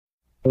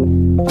Tell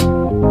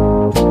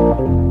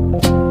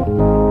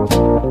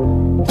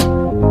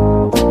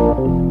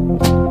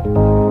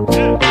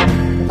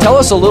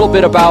us a little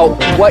bit about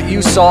what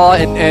you saw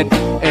and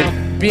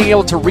being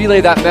able to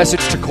relay that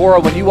message to Cora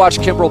when you watched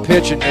Kimbrel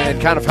pitch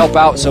and kind of help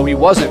out so he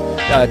wasn't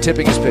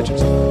tipping his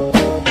pitches.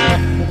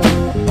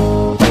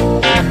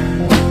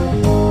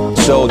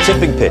 So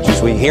tipping pitches,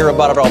 we hear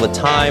about it all the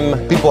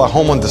time. People at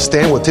home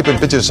understand what tipping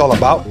pitches is all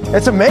about.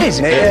 It's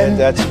amazing. And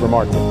that's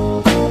remarkable.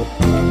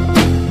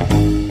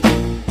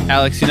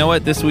 Alex, you know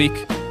what? This week,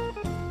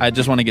 I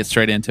just want to get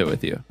straight into it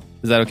with you.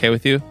 Is that okay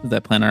with you? Is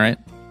that plan all right?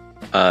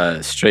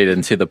 Straight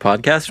into the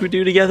podcast we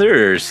do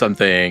together, or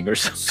something more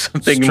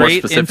specific?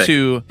 Straight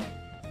into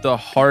the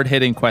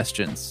hard-hitting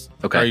questions.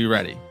 Okay. Are you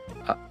ready?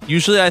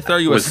 Usually I throw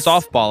you a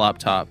softball up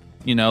top,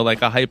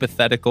 like a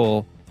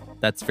hypothetical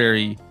that's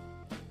very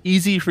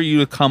easy for you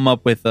to come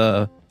up with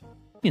like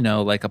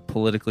a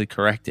politically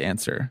correct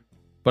answer.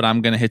 But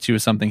I'm going to hit you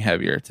with something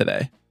heavier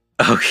today.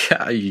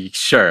 Okay,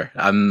 sure.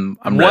 I'm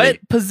ready.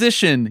 What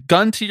position,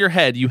 gun to your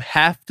head, you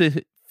have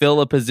to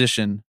fill a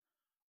position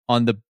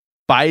on the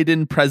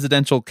Biden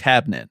presidential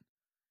cabinet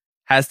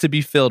has to be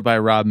filled by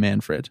Rob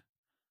Manfred.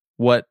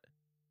 What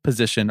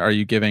position are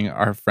you giving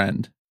our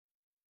friend,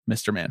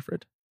 Mr.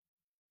 Manfred?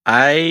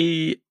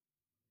 I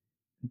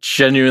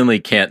genuinely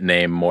can't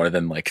name more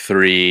than like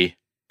 3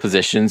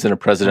 positions in a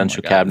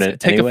presidential cabinet.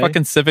 Take a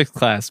fucking civics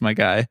class, my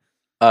guy.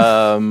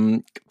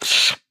 What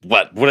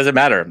does it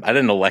matter? I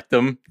didn't elect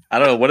them. I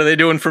don't know. What are they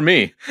doing for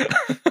me?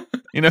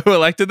 You know who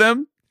elected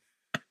them?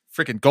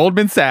 Freaking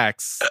Goldman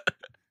Sachs.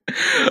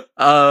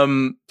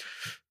 Now,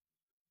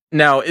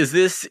 is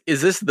this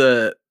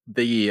the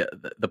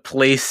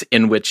place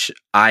in which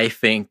I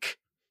think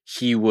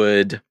he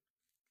would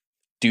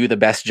do the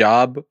best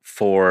job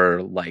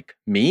for like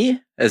me?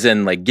 As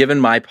in, like, given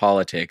my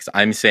politics,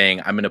 I'm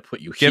saying I'm going to put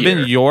you here.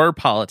 Given your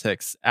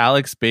politics,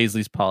 Alex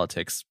Baisley's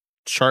politics,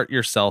 chart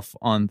yourself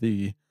on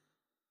the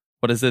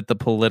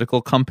political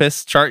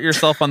compass? Chart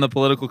yourself on the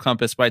political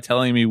compass by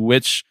telling me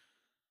which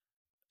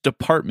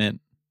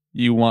department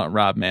you want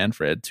Rob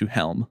Manfred to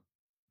helm.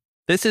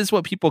 This is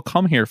what people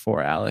come here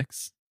for,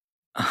 Alex.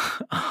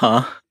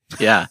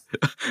 Yeah.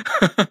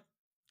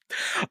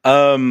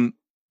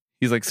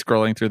 He's like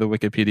scrolling through the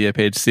Wikipedia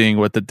page, seeing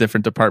what the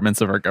different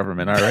departments of our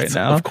government are right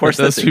now. Of course,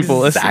 that's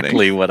people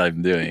exactly listening. What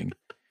I'm doing.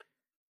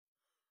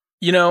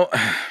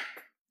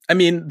 I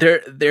mean,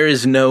 there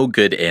is no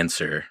good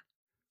answer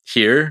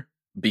here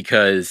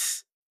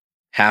because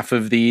half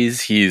of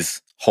these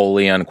he's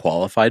wholly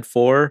unqualified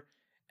for,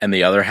 and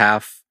the other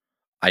half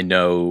I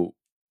know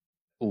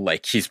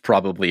like he's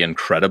probably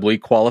incredibly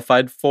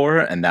qualified for,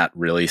 and that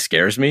really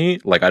scares me.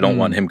 Like, I don't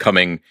want him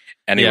coming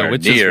anywhere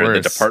near the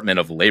Department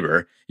of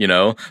Labor,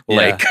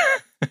 like,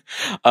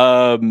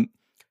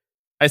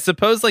 I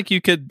suppose like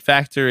you could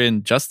factor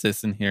in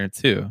justice in here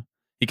too.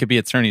 He could be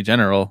Attorney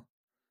General.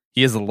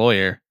 He is a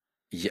lawyer.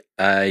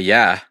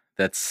 Yeah,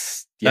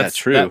 that's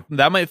true.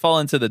 That might fall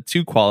into the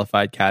too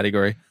qualified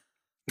category.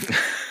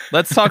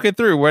 Let's talk it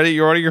through. What are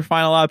your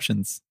final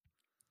options?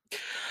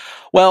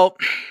 Well,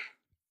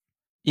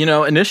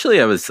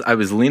 initially I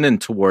was leaning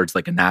towards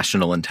like a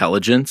national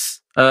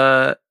intelligence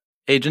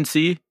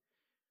agency.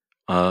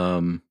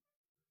 I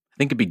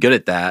think it'd be good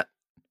at that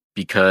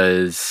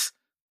because,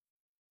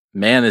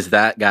 man, is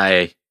that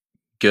guy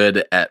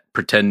good at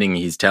pretending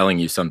he's telling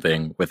you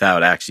something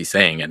without actually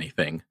saying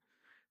anything.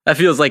 That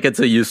feels like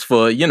it's a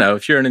useful,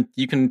 if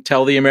you can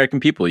tell the American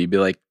people, you'd be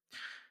like,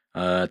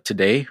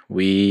 today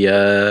we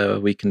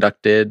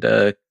conducted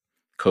a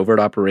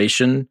covert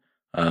operation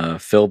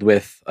filled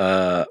with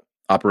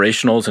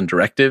operationals and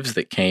directives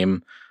that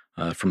came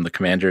from the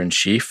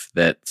commander-in-chief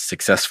that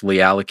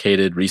successfully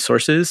allocated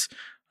resources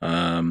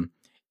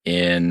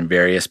in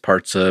various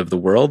parts of the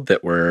world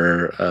that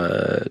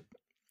were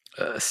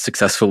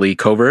successfully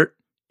covert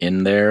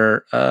in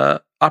their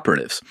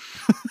operatives.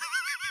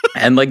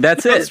 And like,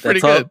 that's it.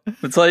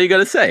 That's all you got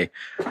to say.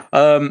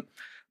 I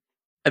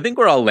think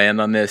where I'll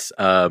land on this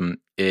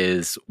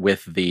is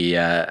with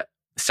the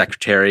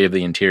Secretary of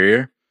the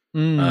Interior.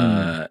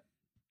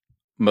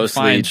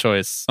 Mostly fine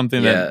choice,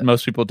 something that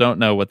most people don't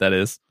know what that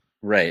is.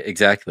 Right,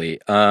 exactly.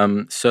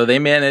 So they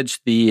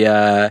manage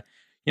the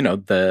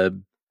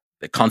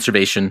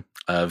conservation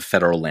of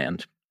federal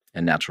land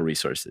and natural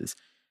resources,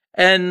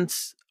 and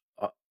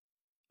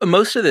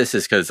most of this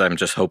is because I'm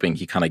just hoping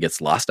he kind of gets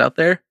lost out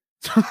there.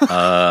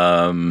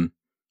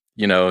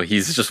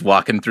 He's just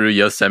walking through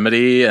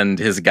Yosemite, and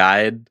his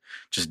guide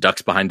just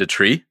ducks behind a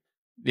tree.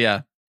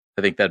 Yeah,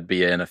 I think that'd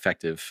be an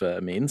effective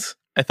means.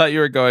 I thought you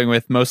were going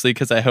with mostly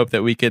because I hope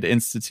that we could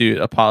institute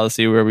a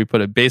policy where we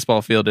put a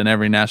baseball field in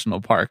every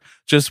national park.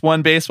 Just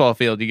one baseball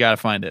field, you got to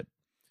find it.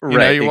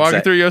 You're walking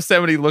through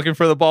Yosemite looking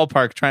for the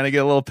ballpark, trying to get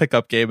a little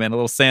pickup game and a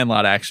little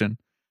sandlot action.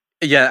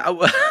 Yeah,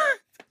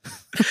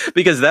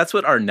 because that's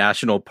what our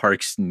national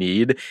parks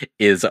need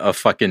is a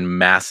fucking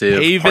massive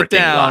pave it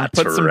down,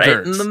 put some right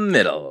dirt in the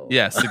middle.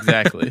 Yes,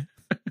 exactly.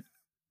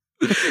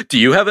 Do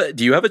you have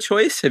a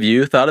choice? Have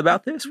you thought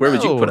about this? Where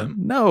would you put him?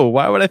 No.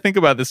 Why would I think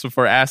about this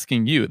before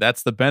asking you?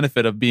 That's the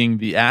benefit of being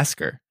the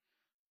asker.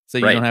 so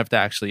you Right. don't have to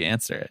actually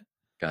answer it.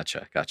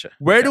 Gotcha.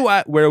 Where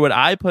would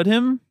I put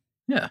him?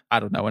 Yeah.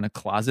 I don't know, in a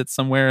closet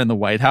somewhere in the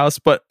White House.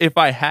 But if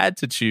I had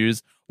to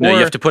choose, No, you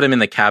have to put him in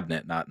the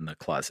cabinet, not in the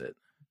closet.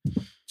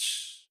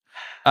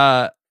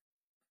 I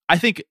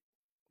think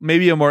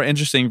maybe a more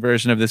interesting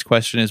version of this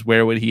question is,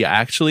 where would he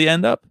actually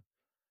end up?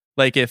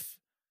 Like if,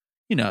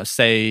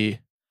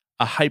 say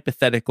a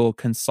hypothetical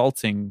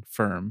consulting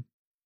firm,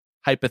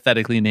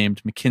 hypothetically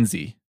named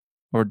McKinsey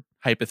or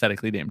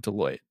hypothetically named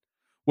Deloitte,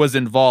 was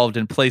involved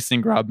in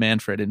placing Rob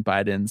Manfred in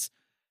Biden's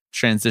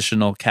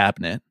transitional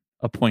cabinet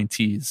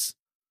appointees,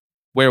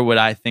 where would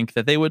I think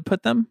that they would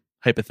put them,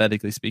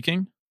 hypothetically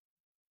speaking?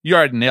 You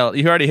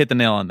already hit the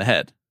nail on the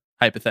head.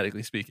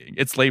 Hypothetically speaking,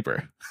 it's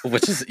labor.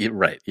 Which is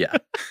right. Yeah.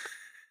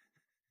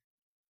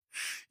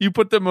 You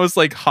put the most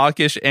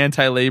hawkish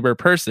anti-labor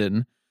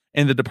person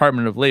in the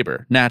Department of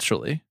Labor,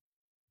 naturally,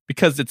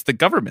 because it's the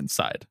government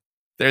side.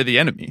 They're the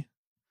enemy.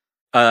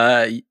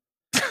 That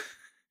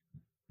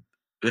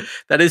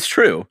is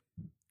true.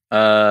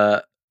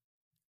 I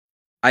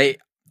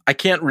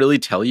can't really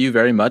tell you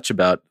very much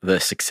about the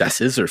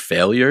successes or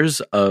failures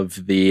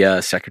of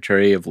the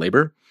Secretary of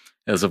Labor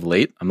as of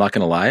late. I'm not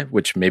going to lie,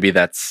 which maybe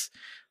that's,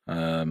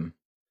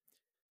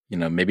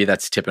 maybe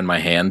that's tipping my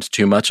hand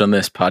too much on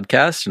this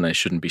podcast, and I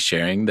shouldn't be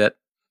sharing that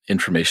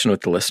information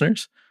with the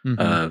listeners.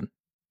 Mm-hmm.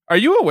 Are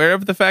you aware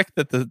of the fact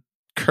that the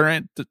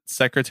current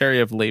Secretary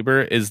of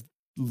Labor is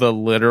the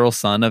literal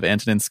son of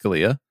Antonin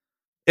Scalia?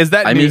 Is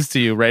that news to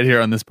you right here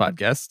on this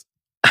podcast?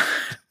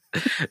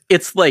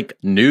 It's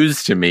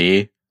news to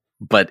me,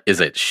 but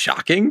is it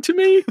shocking to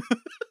me?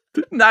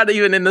 Not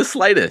even in the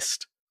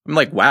slightest. I'm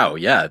wow,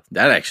 yeah,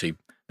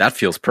 that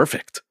feels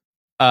perfect.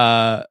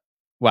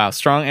 Wow,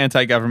 strong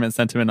anti-government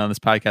sentiment on this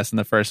podcast in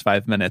the first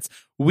 5 minutes.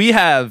 We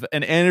have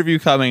an interview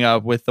coming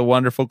up with the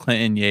wonderful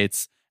Clinton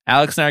Yates.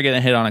 Alex and I are going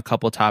to hit on a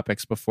couple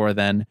topics before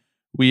then.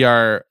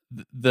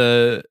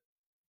 The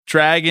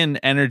dragon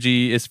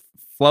energy is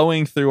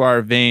flowing through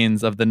our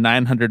veins of the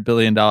 $900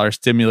 billion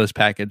stimulus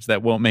package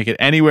that won't make it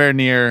anywhere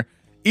near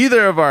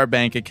either of our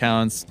bank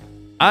accounts.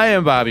 I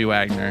am Bobby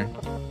Wagner.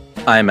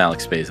 I am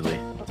Alex Baisley.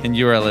 And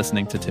you are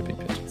listening to Tipping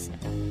Pitches.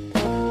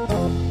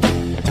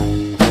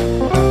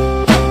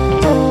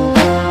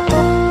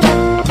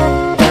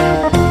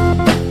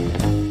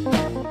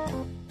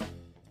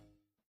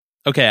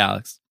 Okay,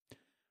 Alex.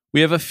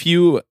 We have a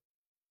few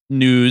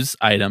news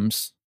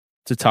items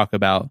to talk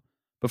about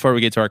before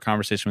we get to our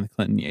conversation with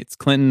Clinton Yates.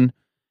 Clinton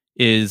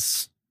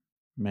is,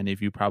 many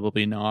of you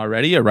probably know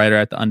already, a writer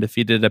at The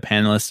Undefeated, a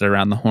panelist at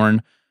Around the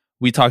Horn.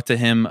 We talked to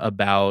him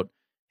about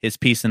his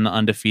piece in The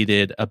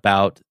Undefeated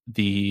about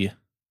the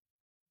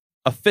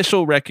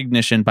official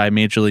recognition by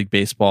Major League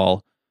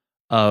Baseball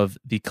of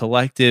the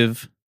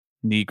collective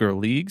Negro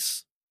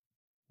Leagues,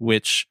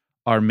 which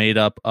are made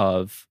up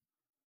of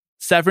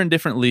 7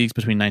 different leagues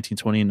between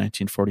 1920 and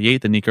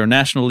 1948, the Negro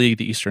National League,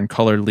 the Eastern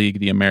Colored League,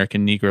 the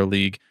American Negro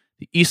League,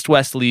 the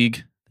East-West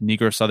League, the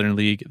Negro Southern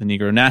League, the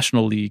Negro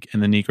National League,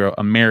 and the Negro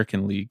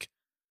American League.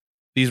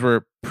 These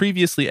were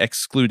previously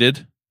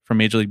excluded from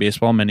Major League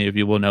Baseball. Many of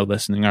you will know,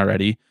 listening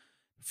already,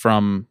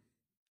 from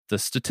the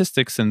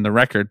statistics and the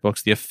record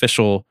books, the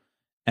official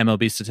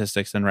MLB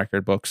statistics and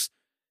record books.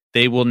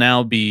 They will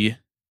now be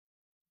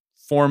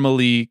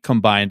formally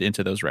combined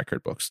into those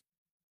record books.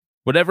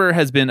 Whatever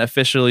has been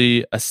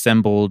officially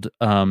assembled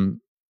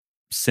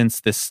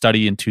since this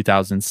study in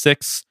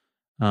 2006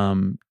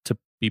 to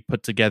be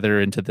put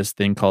together into this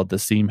thing called the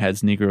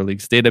Seamheads Negro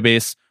Leagues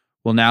database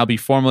will now be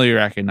formally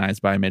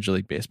recognized by Major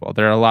League Baseball.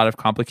 There are a lot of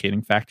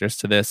complicating factors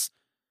to this,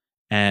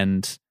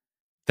 and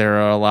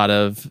there are a lot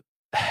of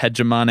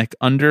hegemonic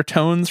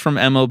undertones from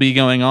MLB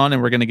going on,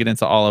 and we're going to get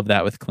into all of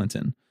that with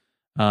Clinton.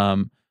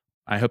 I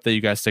hope that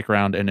you guys stick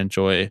around and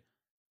enjoy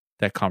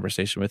that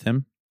conversation with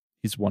him.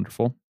 He's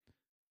wonderful.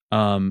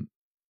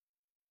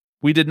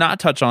 We did not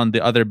touch on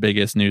the other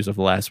biggest news of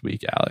the last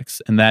week,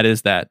 Alex, and that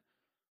is that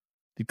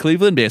the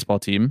Cleveland baseball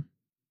team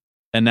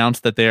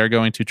announced that they are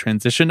going to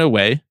transition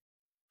away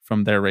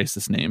from their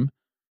racist name,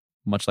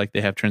 much like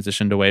they have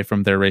transitioned away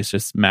from their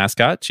racist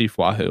mascot, Chief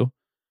Wahoo.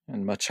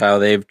 And much how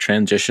they've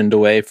transitioned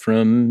away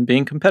from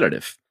being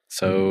competitive.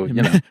 So,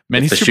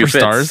 many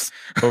superstars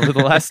over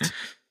the last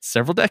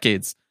several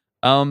decades.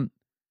 Although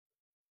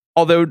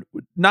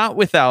not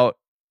without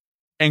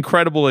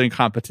incredible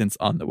incompetence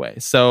on the way.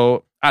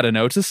 So, I don't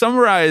know, to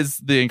summarize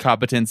the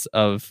incompetence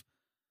of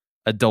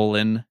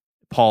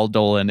Paul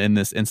Dolan in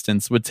this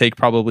instance would take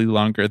probably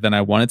longer than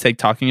I want to take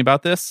talking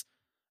about this.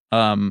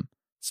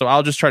 So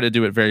I'll just try to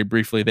do it very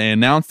briefly. They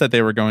announced that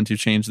they were going to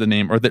change the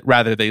name, or that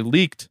rather they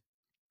leaked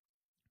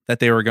that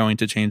they were going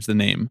to change the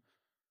name.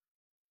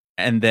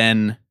 And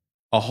then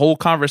a whole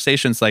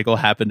conversation cycle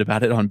happened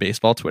about it on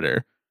baseball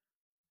Twitter.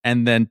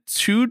 And then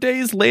 2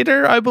 days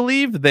later, I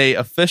believe, they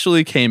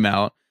officially came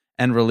out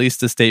and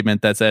released a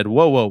statement that said,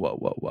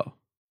 whoa.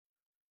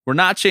 We're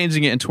not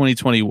changing it in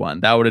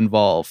 2021. That would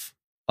involve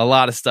a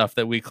lot of stuff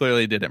that we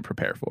clearly didn't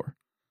prepare for.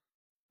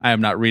 I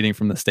am not reading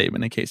from the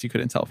statement in case you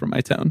couldn't tell from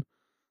my tone.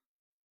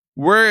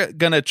 We're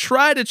going to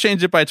try to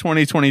change it by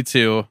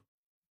 2022,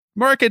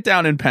 Mark it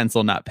down in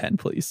pencil, not pen,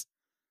 please.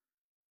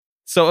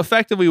 So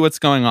effectively what's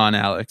going on,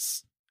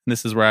 Alex, and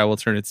this is where I will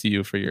turn it to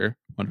you for your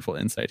wonderful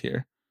insight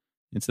here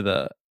into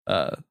the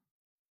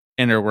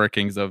inner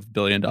workings of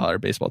billion-dollar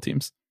baseball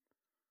teams,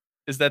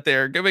 is that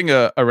they're giving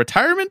a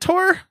retirement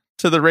tour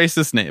to the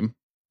racist name.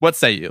 What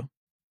say you?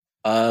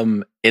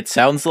 It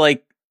sounds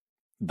like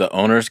the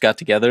owners got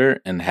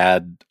together and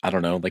had, I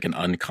don't know, like an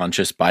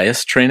unconscious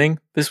bias training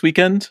this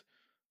weekend.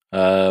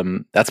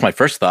 That's my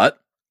first thought.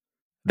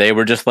 They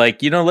were just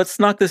like, let's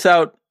knock this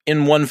out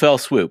in one fell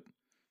swoop.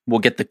 We'll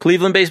get the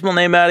Cleveland baseball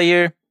name out of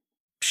here.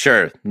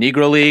 Sure,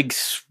 Negro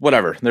Leagues,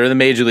 whatever. They're the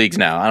major leagues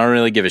now. I don't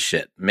really give a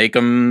shit. Make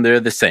them, they're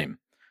the same.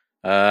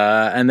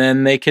 And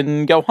then they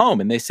can go home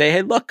and they say,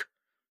 hey, look,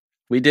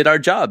 we did our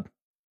job.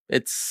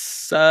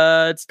 It's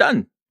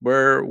done.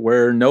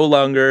 We're no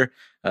longer,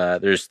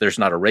 there's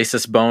not a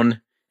racist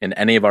bone in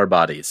any of our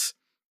bodies.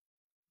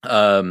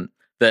 The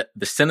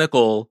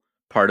cynical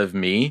part of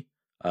me,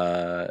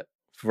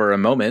 for a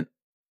moment,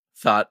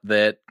 thought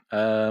that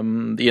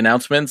the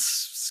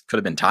announcements could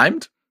have been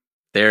timed.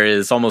 There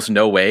is almost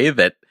no way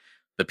that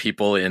the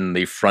people in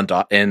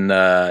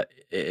the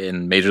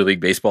in Major League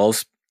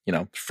Baseball's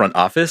front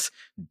office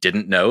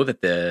didn't know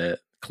that the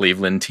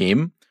Cleveland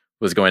team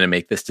was going to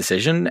make this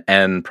decision,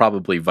 and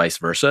probably vice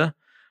versa.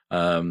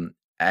 And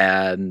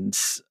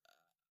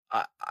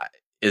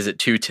is it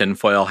too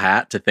tinfoil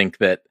hat to think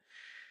that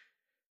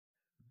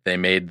they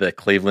made the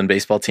Cleveland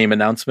baseball team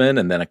announcement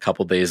and then a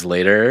couple days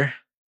later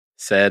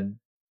said,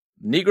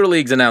 Negro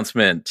Leagues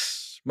announcement,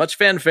 much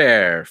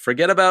fanfare,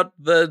 forget about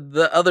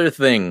the other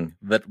thing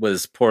that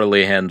was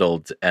poorly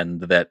handled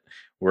and that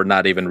we're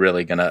not even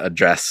really going to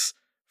address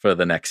for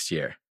the next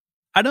year?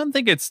 I don't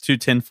think it's too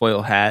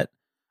tinfoil hat.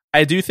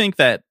 I do think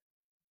that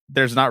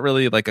there's not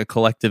really like a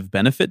collective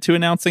benefit to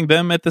announcing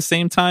them at the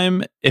same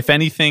time. If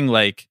anything,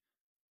 like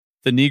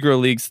the Negro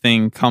Leagues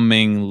thing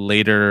coming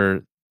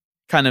later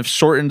kind of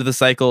shortened the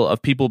cycle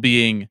of people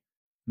being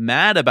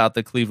mad about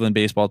the Cleveland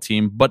baseball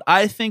team. But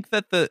I think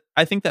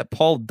that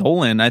Paul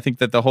Dolan, I think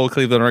that the whole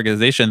Cleveland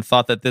organization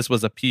thought that this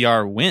was a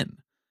PR win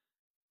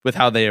with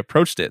how they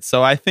approached it.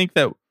 So I think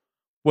that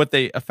what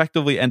they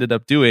effectively ended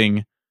up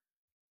doing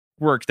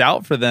worked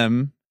out for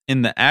them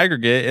in the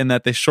aggregate, in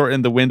that they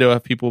shortened the window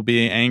of people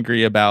being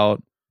angry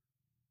about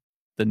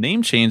the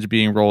name change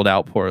being rolled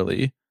out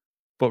poorly.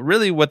 But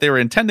really what they were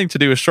intending to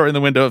do is shorten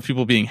the window of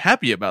people being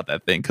happy about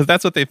that thing, because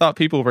that's what they thought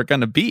people were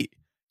going to be,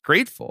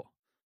 grateful.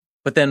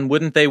 But then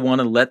wouldn't they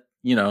want to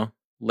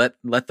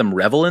let them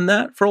revel in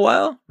that for a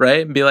while,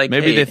 right? And be like,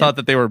 maybe they thought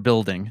that they were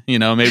building,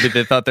 maybe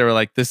they thought they were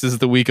like, this is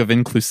the week of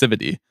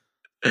inclusivity.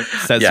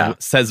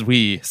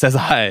 Says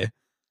I.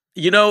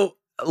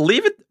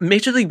 Leave it.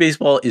 Major League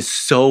Baseball is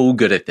so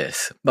good at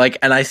this.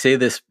 And I say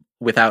this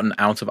without an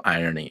ounce of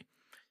irony.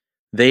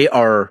 They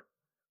are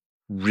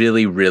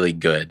really, really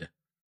good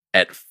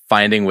at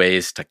finding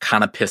ways to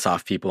kind of piss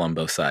off people on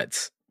both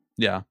sides.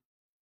 Yeah.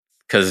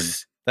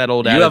 Because that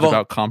old adage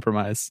about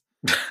compromise.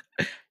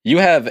 You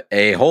have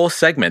a whole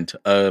segment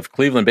of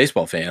Cleveland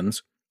baseball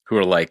fans who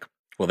are like,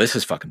 well, this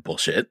is fucking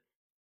bullshit.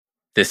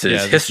 This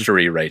is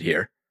history right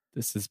here.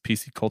 This is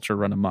PC culture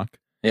run amok.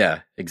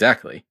 Yeah,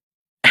 exactly.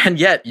 And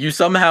yet you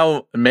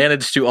somehow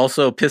managed to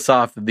also piss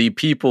off the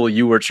people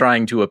you were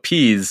trying to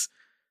appease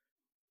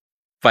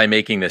by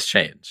making this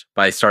change,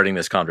 by starting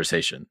this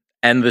conversation.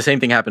 And the same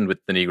thing happened with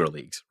the Negro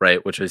Leagues,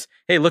 right? Which was,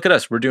 hey, look at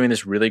us. We're doing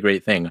this really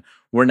great thing.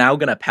 We're now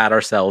going to pat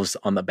ourselves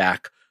on the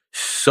back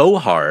so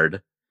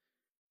hard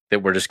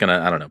that we're just going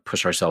to,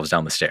 push ourselves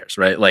down the stairs,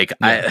 right?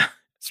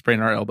 Sprain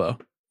our elbow.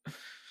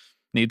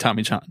 Need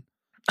Tommy John.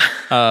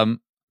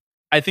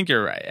 I think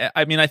you're right.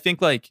 I mean, I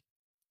think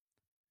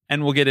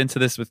and we'll get into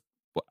this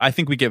I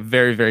think we get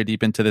very, very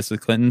deep into this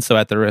with Clinton. So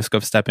at the risk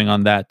of stepping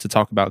on that to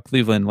talk about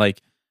Cleveland,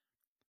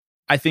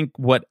 I think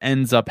what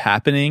ends up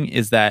happening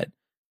is that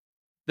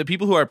the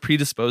people who are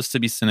predisposed to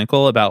be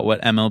cynical about what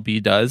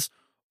MLB does,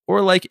 or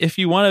if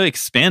you want to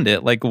expand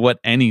it, what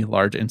any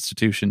large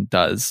institution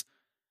does,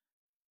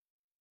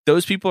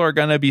 those people are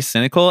going to be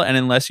cynical. And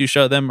unless you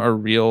show them a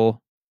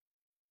real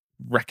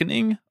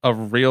reckoning, a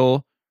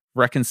real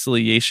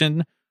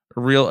reconciliation,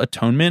 a real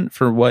atonement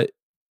for what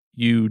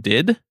you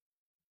did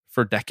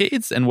for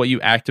decades and what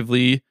you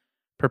actively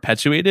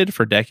perpetuated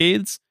for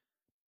decades,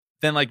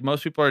 then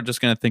most people are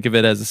just going to think of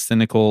it as a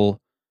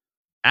cynical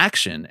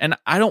action. And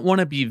I don't want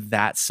to be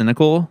that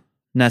cynical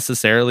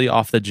necessarily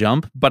off the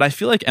jump, but I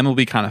feel like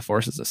MLB kind of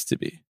forces us to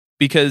be,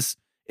 because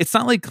it's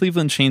not like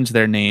Cleveland changed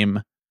their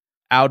name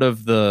out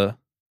of the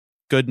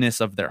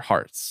goodness of their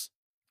hearts.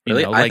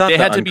 Really? I thought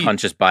the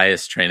unconscious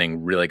bias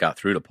training really got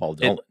through to Paul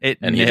Dolan,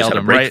 and he just had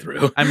a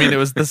breakthrough. Right? I mean, it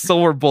was the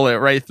silver bullet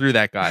right through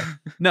that guy.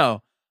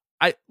 No,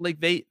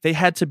 they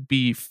had to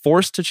be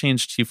forced to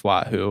change Chief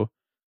Wahoo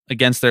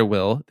against their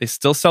will. They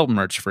still sell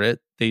merch for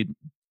it. They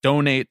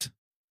donate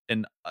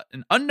an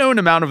unknown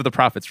amount of the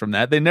profits from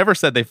that. They never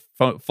said they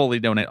fully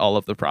donate all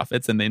of the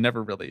profits, and they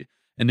never really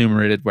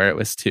enumerated where it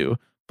was to.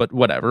 But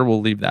whatever, we'll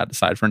leave that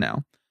aside for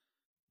now.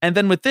 And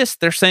then with this,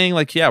 they're saying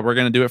like, yeah, we're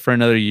going to do it for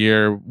another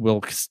year.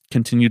 We'll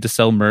continue to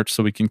sell merch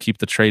so we can keep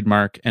the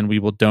trademark, and we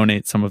will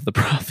donate some of the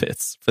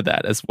profits for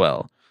that as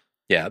well.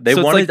 Yeah, they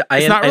So wanted.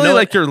 It's not really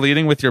like you're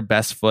leading with your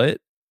best foot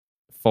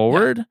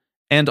forward. Yeah.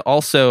 And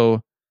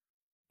also,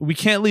 we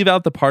can't leave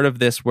out the part of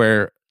this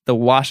where the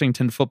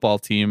Washington football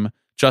team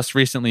just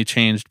recently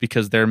changed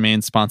because their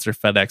main sponsor,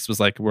 FedEx, was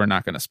like, we're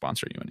not going to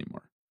sponsor you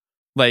anymore.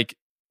 Like,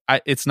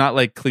 it's not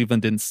like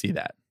Cleveland didn't see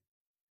that.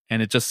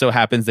 And it just so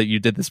happens that you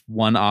did this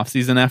one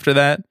offseason after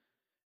that.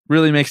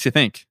 Really makes you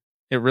think.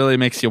 It really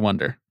makes you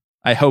wonder.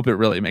 I hope it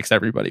really makes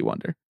everybody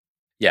wonder.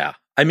 Yeah.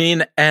 I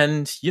mean,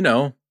 and,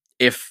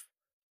 if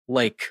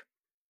like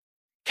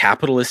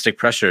capitalistic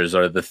pressures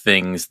are the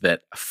things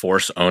that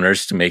force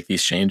owners to make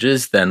these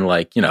changes, then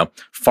like,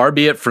 far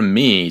be it from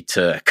me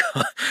to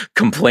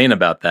complain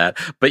about that.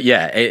 But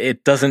yeah,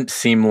 it doesn't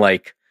seem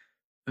like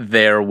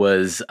there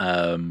was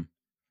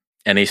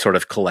any sort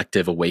of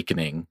collective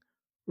awakening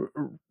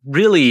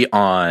really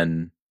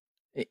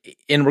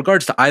in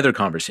regards to either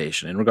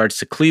conversation, in regards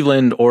to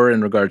Cleveland or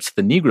in regards to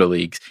the Negro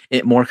Leagues.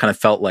 It more kind of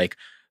felt like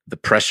the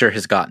pressure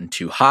has gotten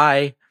too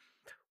high.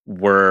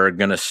 We're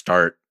going to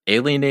start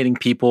alienating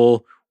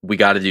people. We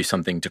got to do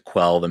something to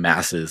quell the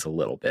masses a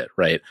little bit,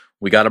 right?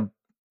 We got to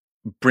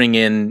bring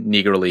in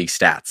Negro League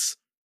stats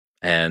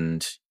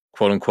and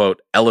quote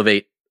unquote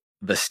elevate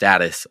the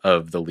status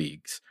of the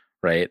leagues,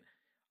 right?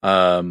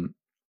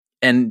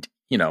 And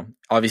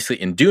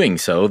obviously in doing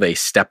so, they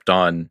stepped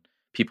on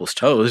people's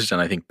toes and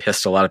I think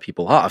pissed a lot of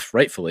people off,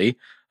 rightfully.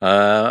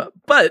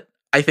 But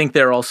I think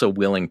they're also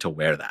willing to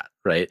wear that,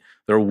 right?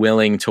 They're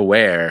willing to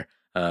wear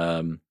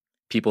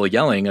people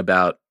yelling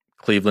about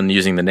Cleveland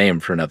using the name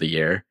for another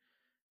year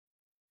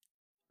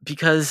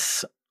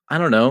because, I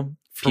don't know,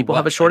 people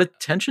have a short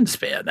attention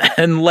span.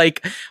 And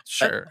like,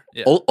 sure,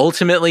 yeah.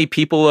 Ultimately,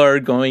 people are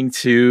going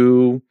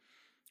to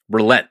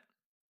relent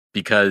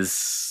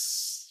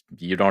because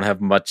you don't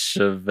have much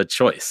of a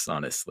choice,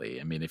 honestly.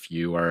 I mean, if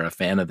you are a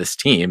fan of this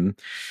team,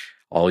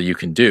 all you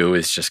can do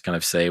is just kind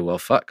of say, well,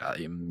 fuck,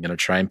 I'm going to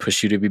try and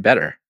push you to be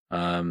better.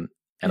 I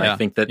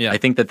think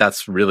that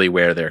that's really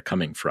where they're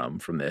coming from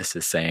this,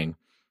 is saying,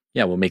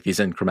 yeah, we'll make these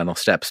incremental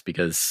steps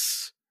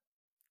because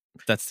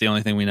that's the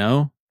only thing we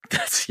know.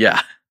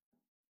 Yeah.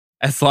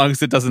 As long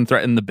as it doesn't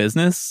threaten the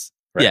business.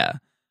 Right. Yeah.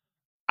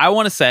 I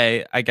want to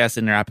say, I guess,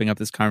 in wrapping up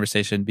this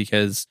conversation,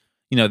 because,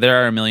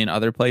 there are a million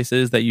other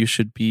places that you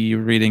should be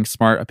reading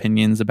smart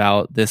opinions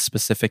about this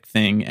specific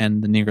thing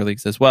and the Negro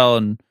Leagues as well.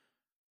 And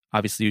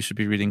obviously you should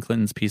be reading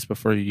Clinton's piece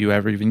before you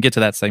ever even get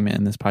to that segment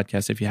in this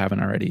podcast, if you haven't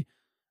already.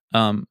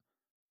 The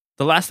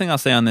last thing I'll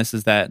say on this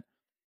is that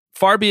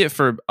far be it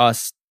for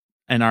us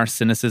and our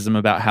cynicism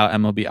about how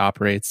MLB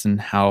operates and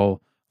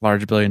how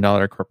large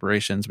billion-dollar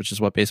corporations, which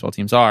is what baseball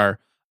teams are,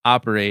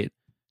 operate,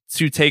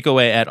 to take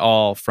away at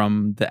all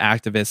from the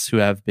activists who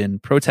have been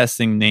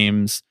protesting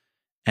names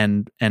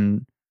and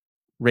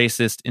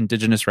racist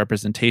indigenous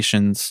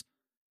representations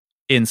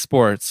in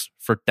sports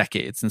for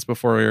decades, since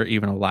before we were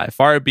even alive.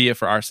 Far be it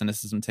for our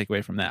cynicism to take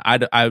away from that.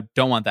 I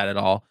don't want that at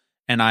all.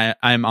 And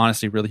I'm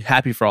honestly really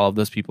happy for all of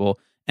those people.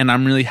 And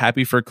I'm really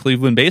happy for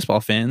Cleveland baseball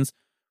fans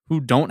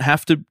who don't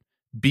have to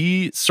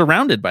be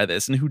surrounded by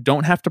this and who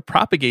don't have to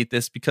propagate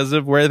this because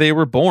of where they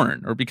were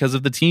born or because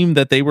of the team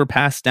that they were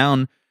passed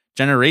down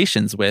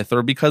generations with,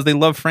 or because they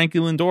love Frankie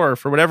Lindor, or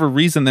for whatever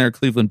reason they're a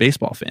Cleveland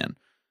baseball fan.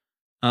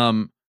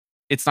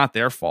 It's not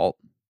their fault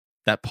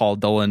that Paul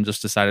Dolan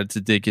just decided to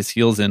dig his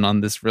heels in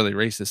on this really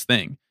racist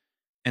thing.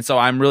 And so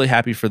I'm really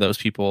happy for those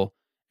people.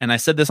 And I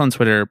said this on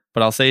Twitter,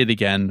 but I'll say it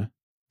again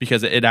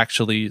because it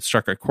actually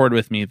struck a chord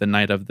with me the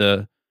night of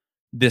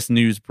this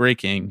news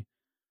breaking.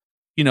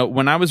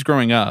 When I was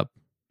growing up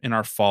in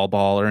our fall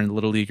ball or in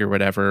Little League or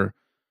whatever,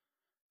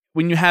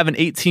 when you have an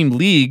 8-team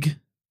league,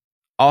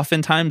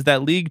 oftentimes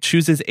that league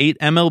chooses 8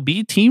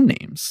 MLB team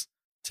names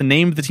to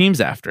name the teams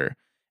after.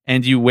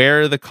 And you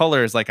wear the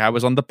colors. Like I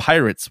was on the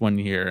Pirates one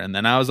year, and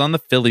then I was on the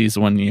Phillies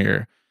one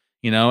year,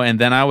 and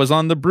then I was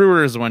on the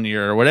Brewers one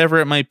year, or whatever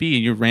it might be.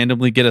 You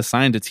randomly get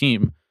assigned a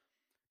team.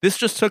 This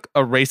just took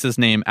a racist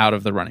name out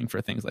of the running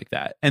for things like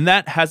that. And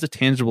that has a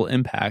tangible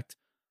impact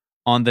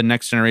on the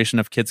next generation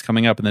of kids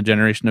coming up and the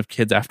generation of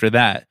kids after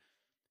that,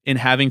 in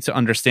having to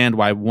understand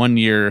why one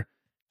year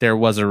there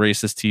was a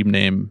racist team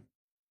name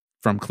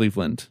from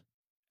Cleveland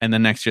and the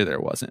next year there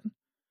wasn't,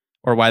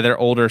 or why their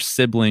older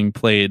sibling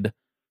played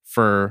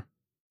for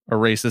a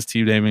racist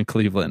team name in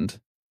Cleveland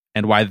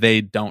and why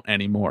they don't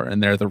anymore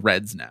and they're the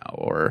Reds now,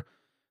 or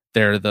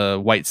they're the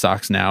White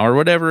Sox now, or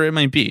whatever it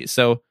might be.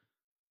 So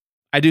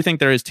I do think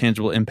there is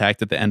tangible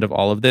impact at the end of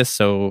all of this.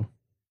 So,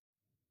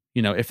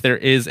 if there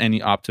is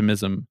any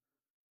optimism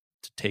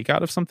to take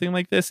out of something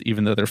like this,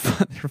 even though they're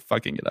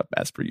fucking it up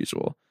as per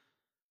usual,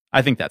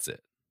 I think that's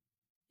it.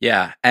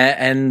 Yeah.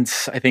 And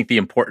I think the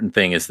important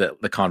thing is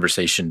that the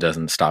conversation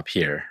doesn't stop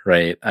here,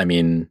 right? I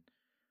mean,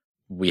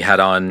 we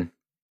had on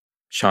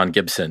Sean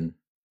Gibson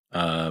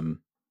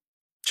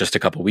just a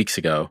couple weeks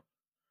ago,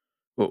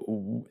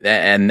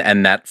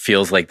 and that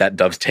feels like that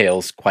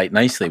dovetails quite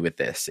nicely with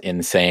this,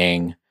 in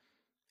saying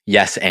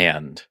yes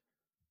and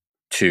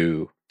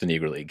to the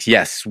Negro Leagues.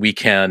 Yes, we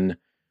can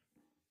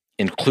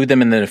include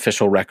them in the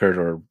official record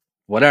or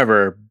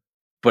whatever,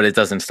 but it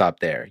doesn't stop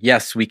there.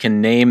 Yes, we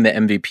can name the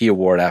MVP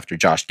award after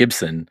Josh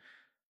Gibson,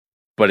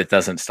 but it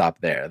doesn't stop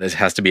there. This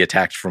has to be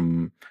attacked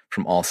from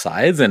all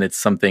sides, and it's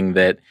something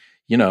that,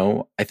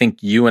 I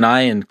think you and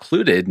I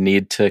included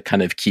need to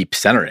kind of keep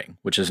centering,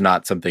 which is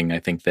not something I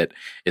think that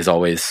is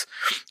always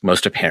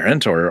most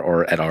apparent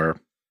or at our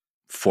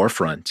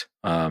forefront.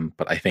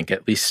 But I think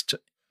at least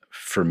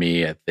for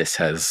me, this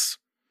has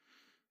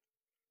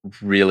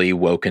really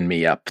woken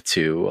me up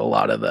to a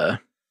lot of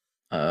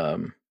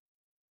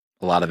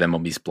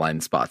MLB's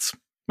blind spots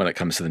when it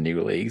comes to the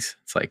Negro Leagues.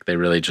 It's like they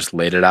really just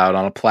laid it out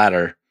on a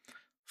platter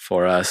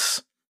for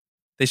us.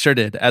 They sure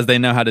did, as they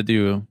know how to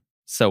do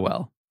so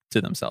well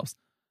to themselves.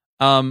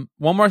 One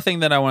more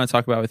thing that I want to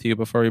talk about with you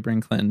before we bring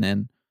Clinton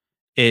in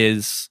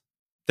is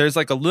there's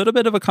like a little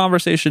bit of a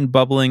conversation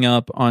bubbling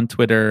up on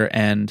Twitter,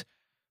 and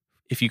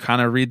if you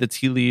kind of read the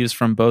tea leaves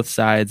from both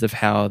sides of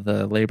how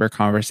the labor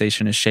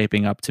conversation is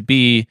shaping up to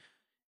be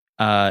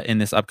in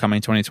this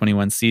upcoming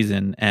 2021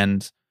 season,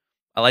 and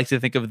I like to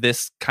think of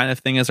this kind of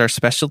thing as our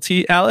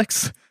specialty,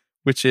 Alex,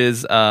 which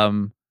is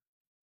kind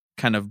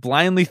of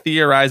blindly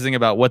theorizing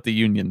about what the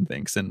union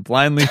thinks and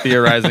blindly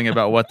theorizing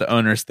about what the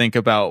owners think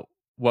about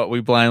what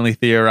we blindly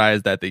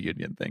theorized that the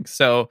union thinks.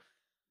 So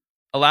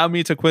allow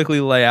me to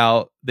quickly lay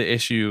out the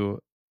issue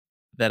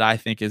that I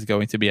think is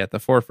going to be at the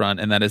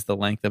forefront, and that is the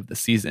length of the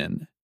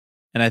season.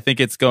 And I think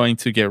it's going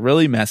to get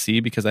really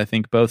messy because I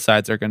think both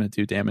sides are going to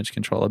do damage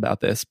control about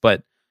this.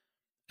 But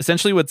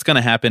essentially what's going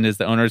to happen is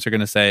the owners are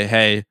going to say,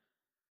 hey,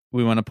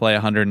 we want to play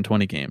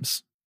 120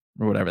 games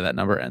or whatever that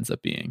number ends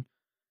up being,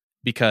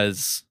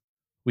 because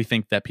we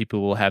think that people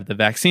will have the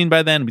vaccine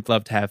by then. We'd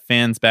love to have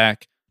fans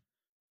back.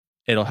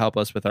 It'll help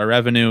us with our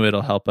revenue.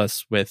 It'll help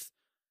us with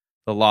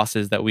the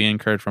losses that we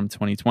incurred from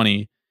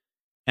 2020.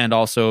 And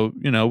also,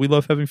 we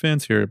love having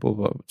fans here, blah,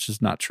 blah, which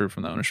is not true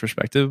from the owner's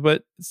perspective,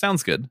 but it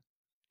sounds good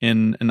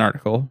in an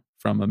article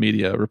from a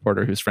media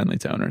reporter who's friendly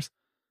to owners.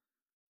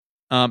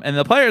 And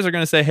the players are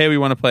going to say, hey, we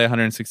want to play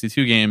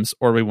 162 games,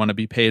 or we want to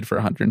be paid for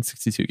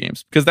 162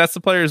 games, because that's the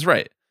player's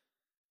right.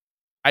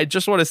 I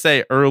just want to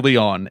say early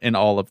on in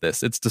all of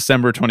this, it's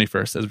December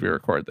 21st as we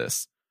record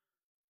this.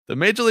 The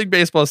Major League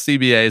Baseball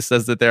CBA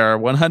says that there are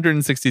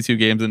 162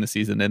 games in the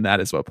season, and that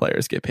is what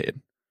players get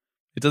paid.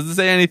 It doesn't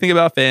say anything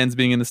about fans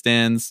being in the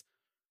stands.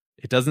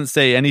 It doesn't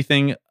say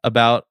anything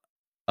about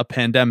a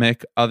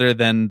pandemic other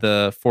than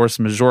the force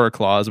majeure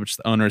clause, which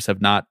the owners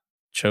have not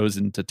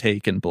chosen to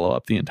take and blow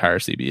up the entire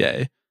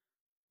CBA,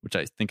 which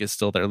I think is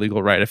still their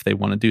legal right if they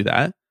want to do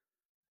that.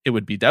 It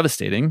would be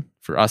devastating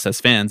for us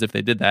as fans if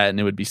they did that, and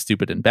it would be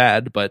stupid and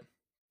bad, but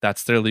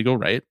that's their legal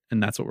right,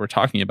 and that's what we're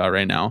talking about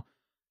right now.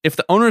 If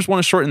the owners want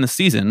to shorten the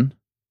season,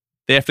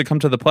 they have to come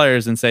to the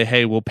players and say,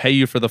 hey, we'll pay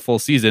you for the full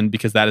season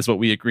because that is what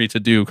we agreed to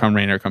do, come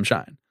rain or come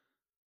shine.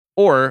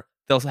 Or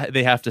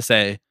they have to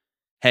say,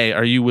 hey,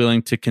 are you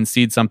willing to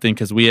concede something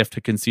because we have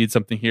to concede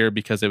something here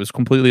because it was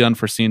completely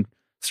unforeseen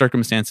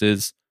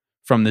circumstances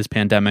from this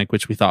pandemic,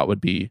 which we thought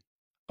would be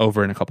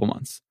over in a couple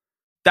months.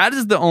 Those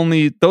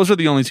are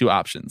the only two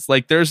options.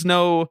 Like, there's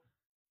no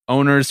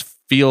owners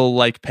feel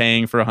like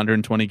paying for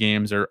 120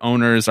 games, or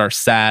owners are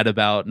sad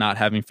about not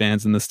having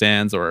fans in the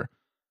stands, or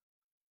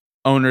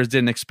owners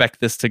didn't expect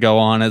this to go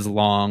on as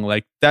long.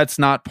 Like, that's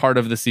not part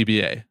of the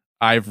CBA.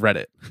 I've read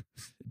it.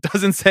 It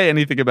doesn't say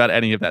anything about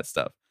any of that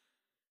stuff.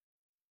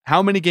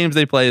 How many games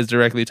they play is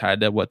directly tied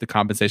to what the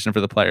compensation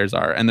for the players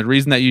are. And the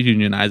reason that you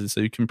unionize is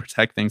so you can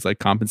protect things like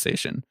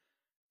compensation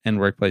and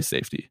workplace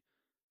safety.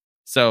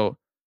 So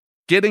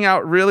getting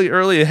out really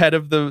early ahead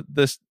of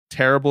this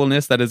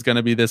terribleness that is going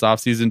to be this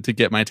offseason to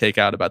get my take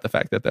out about the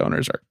fact that the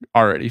owners are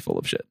already full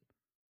of shit.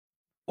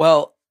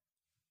 Well,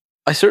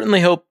 I certainly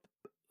hope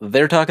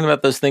they're talking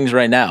about those things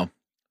right now,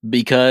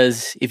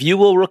 because if you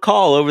will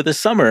recall, over the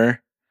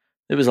summer,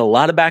 there was a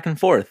lot of back and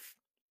forth.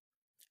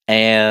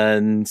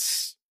 And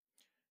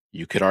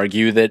you could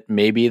argue that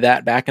maybe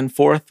that back and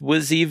forth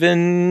was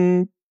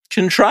even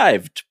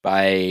contrived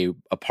by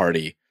a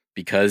party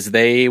because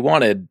they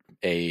wanted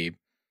a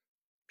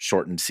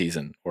shortened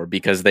season, or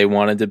because they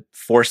wanted to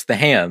force the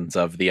hands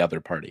of the other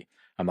party.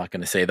 I'm not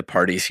going to say the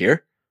parties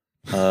here.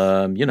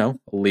 I'll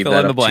leave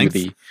that up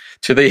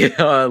to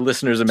the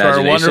listeners'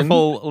 imagination. To our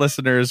wonderful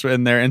listeners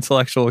and their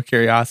intellectual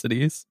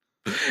curiosities.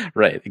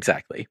 Right,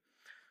 exactly.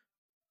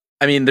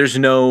 I mean, there's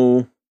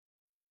no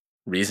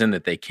reason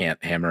that they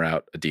can't hammer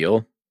out a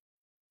deal.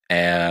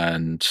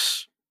 And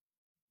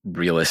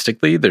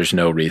realistically, there's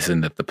no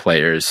reason that the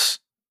players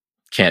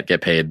can't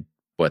get paid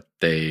what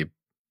they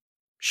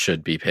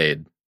should be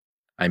paid.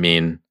 I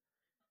mean,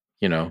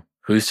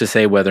 who's to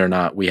say whether or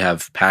not we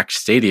have packed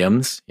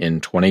stadiums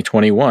in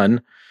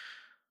 2021?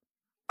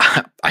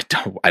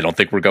 I don't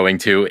think we're going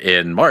to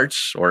in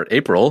March or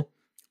April,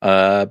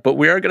 but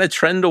we are going to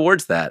trend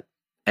towards that.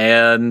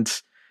 And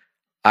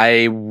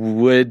I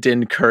would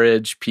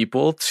encourage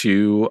people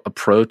to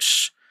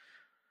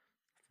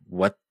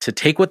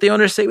take what the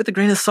owners say with a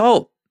grain of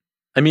salt.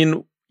 I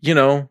mean,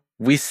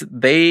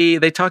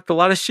 they talked a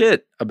lot of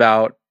shit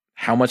about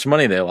how much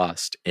money they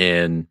lost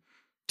in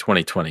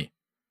 2020.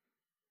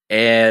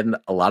 And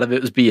a lot of it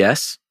was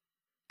BS.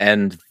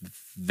 And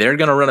they're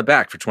going to run it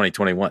back for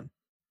 2021.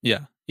 Yeah,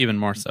 even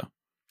more so.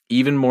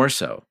 Even more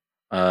so.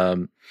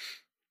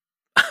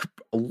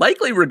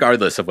 Likely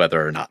regardless of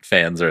whether or not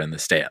fans are in the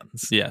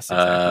stands. Yes,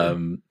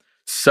 exactly.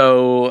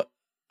 So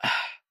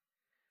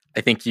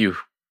I think you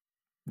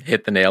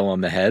hit the nail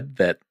on the head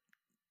that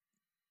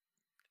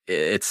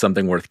it's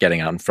something worth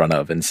getting out in front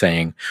of and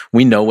saying,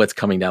 we know what's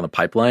coming down the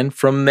pipeline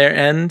from their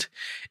end.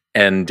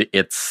 And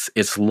it's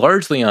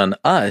largely on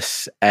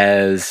us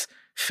as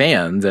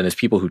fans and as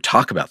people who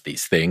talk about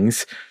these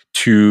things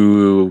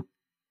to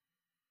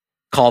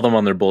call them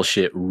on their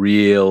bullshit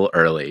real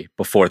early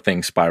before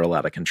things spiral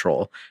out of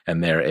control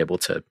and they're able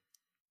to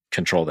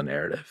control the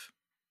narrative.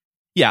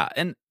 Yeah.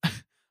 And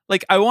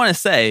like, I want to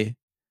say,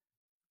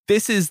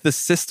 this is the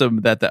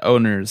system that the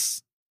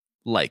owners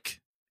like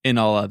in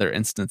all other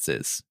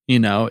instances. You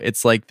know,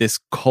 it's like this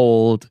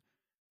cold,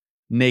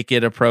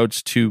 naked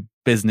approach to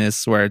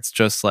business where it's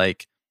just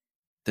like,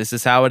 this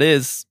is how it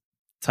is.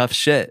 Tough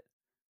shit.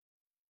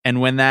 And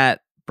when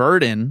that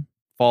burden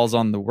falls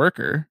on the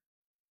worker,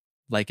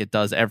 like it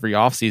does every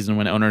offseason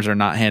when owners are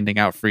not handing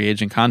out free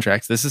agent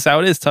contracts, this is how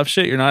it is. Tough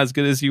shit. You're not as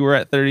good as you were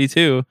at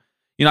 32.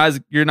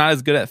 You're not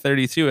as good at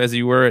 32 as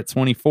you were at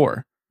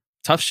 24.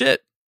 Tough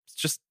shit. It's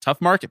just tough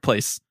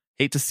marketplace.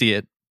 Hate to see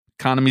it.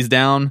 Economy's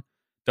down.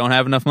 Don't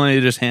have enough money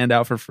to just hand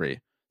out for free.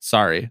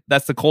 Sorry.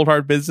 That's the cold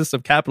hard business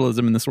of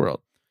capitalism in this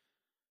world.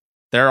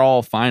 They're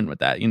all fine with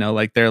that. You know,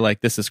 like they're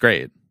like, this is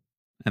great.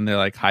 And they're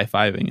like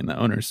high-fiving in the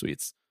owner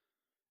suites.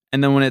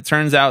 And then when it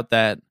turns out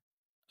that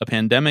a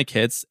pandemic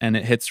hits and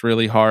it hits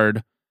really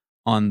hard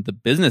on the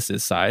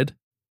business's side,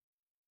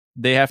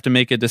 they have to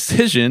make a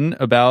decision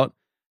about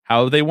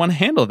how they want to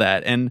handle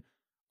that. And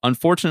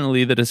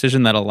unfortunately, the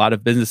decision that a lot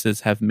of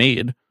businesses have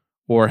made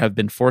or have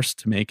been forced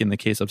to make in the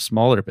case of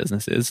smaller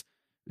businesses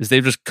is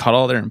they've just cut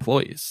all their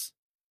employees.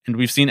 And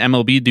we've seen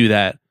MLB do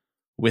that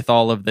with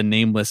all of the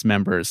nameless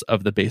members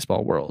of the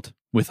baseball world,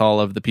 with all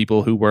of the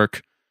people who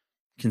work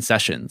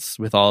concessions,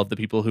 with all of the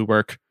people who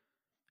work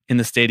in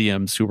the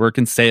stadiums, who work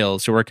in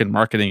sales, who work in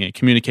marketing and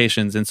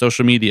communications and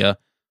social media.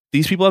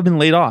 These people have been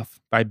laid off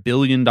by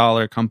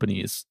billion-dollar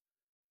companies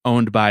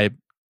owned by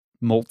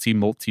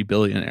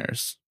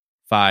multi-billionaires.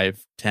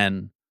 5,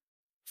 10,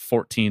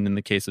 14 in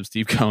the case of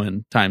Steve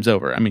Cohen times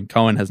over. I mean,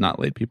 Cohen has not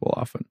laid people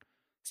off. And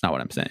it's not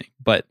what I'm saying.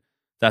 But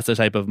that's the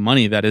type of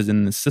money that is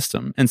in the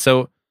system. And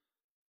so,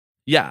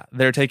 yeah,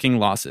 they're taking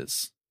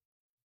losses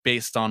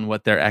based on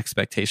what their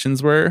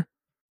expectations were.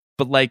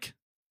 But like,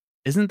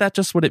 isn't that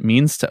just what it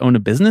means to own a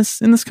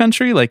business in this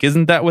country? Like,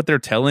 isn't that what they're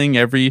telling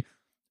every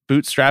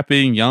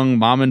bootstrapping young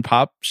mom and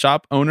pop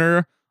shop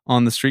owner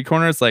on the street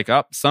corner? It's like,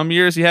 oh, some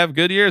years you have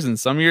good years and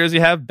some years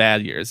you have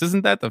bad years.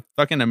 Isn't that the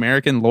fucking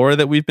American lore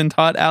that we've been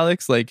taught,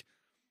 Alex? Like,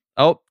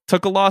 oh,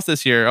 took a loss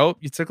this year. Oh,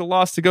 you took a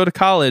loss to go to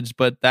college,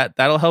 but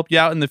that'll help you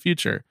out in the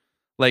future.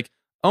 Like,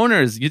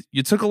 owners,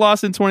 you took a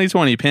loss in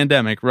 2020,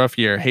 pandemic, rough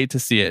year. Hate to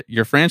see it.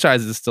 Your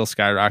franchise is still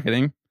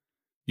skyrocketing.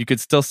 You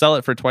could still sell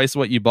it for twice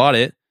what you bought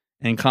it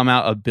and come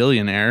out a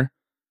billionaire,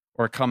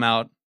 or come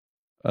out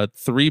a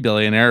 3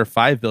 billionaire,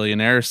 5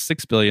 billionaire,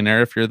 6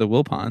 billionaire if you're the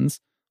Wilpons.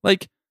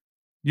 Like,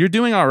 you're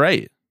doing all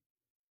right.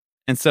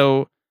 And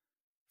so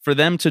for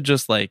them to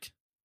just like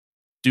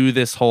do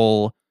this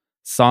whole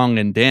song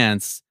and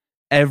dance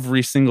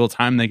every single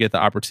time they get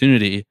the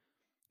opportunity,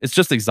 it's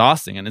just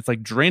exhausting. And it's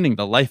like draining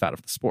the life out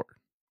of the sport,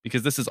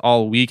 because this is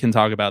all we can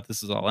talk about.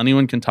 This is all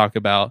anyone can talk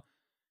about.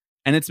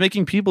 And it's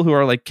making people who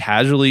are like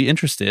casually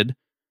interested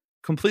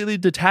completely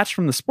detached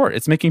from the sport.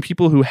 It's making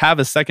people who have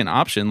a second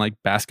option, like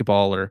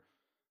basketball or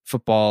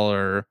football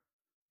or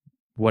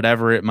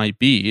whatever it might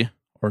be,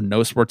 or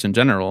no sports in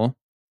general,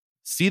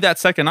 see that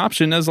second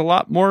option as a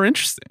lot more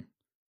interesting.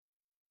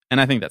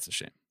 And I think that's a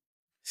shame.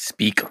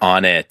 Speak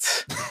on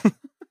it.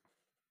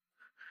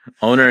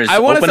 Owners,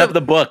 open up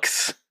the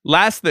books.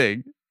 Last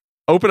thing,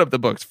 open up the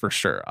books for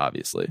sure,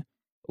 obviously.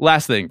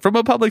 Last thing, from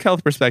a public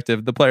health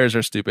perspective, the players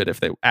are stupid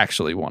if they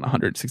actually won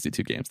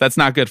 162 games. That's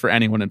not good for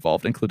anyone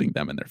involved, including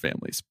them and their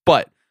families.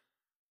 But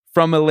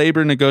from a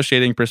labor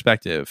negotiating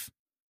perspective,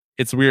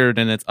 it's weird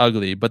and it's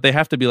ugly, but they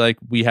have to be like,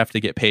 we have to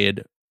get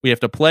paid. We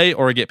have to play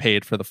or get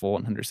paid for the full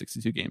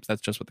 162 games.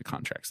 That's just what the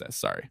contract says.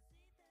 Sorry.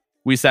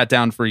 We sat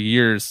down for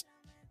years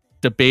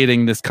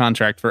debating this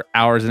contract for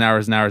hours and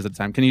hours and hours at a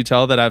time. Can you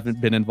tell that I've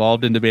been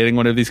involved in debating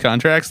one of these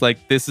contracts?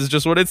 Like, this is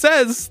just what it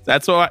says.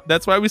 That's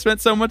why we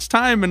spent so much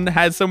time and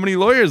had so many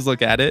lawyers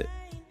look at it.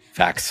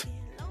 Facts.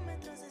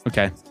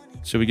 Okay.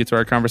 Should we get to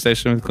our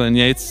conversation with Clinton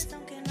Yates?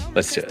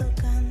 Let's do it.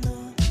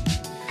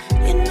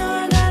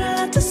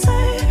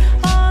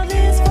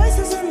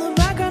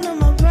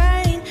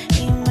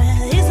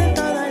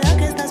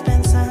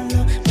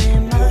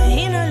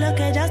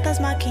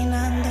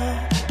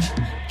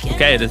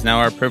 Okay, it is now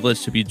our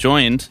privilege to be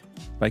joined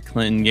by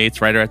Clinton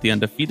Yates, writer at The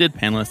Undefeated,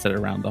 panelist at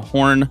Around the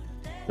Horn,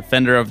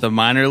 defender of the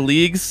minor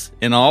leagues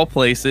in all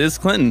places.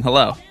 Clinton,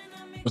 hello.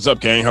 What's up,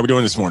 gang? How we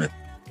doing this morning?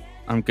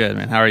 I'm good,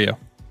 man. How are you?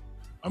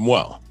 I'm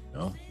well. You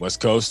know, West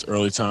Coast,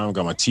 early time.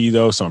 Got my tea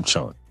though, so I'm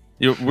chilling.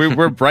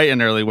 We're bright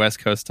and early West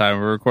Coast time.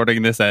 We're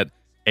recording this at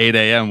 8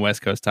 a.m.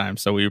 West Coast time,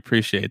 so we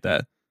appreciate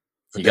that.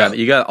 You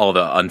got all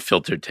the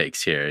unfiltered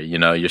takes here. You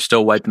know, you're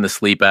still wiping the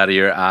sleep out of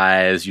your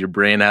eyes. Your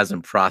brain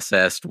hasn't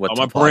processed what.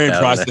 My brain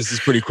processes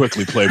pretty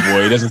quickly,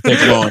 Playboy. It doesn't take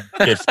long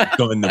to get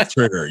going the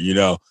trigger. You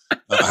know,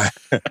 I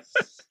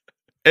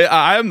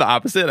am the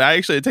opposite.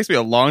 It takes me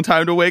a long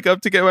time to wake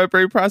up to get my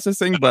brain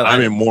processing. But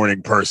I'm a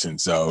morning person,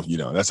 so you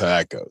know that's how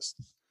that goes.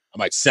 I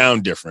might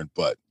sound different,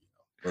 but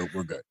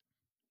we're good.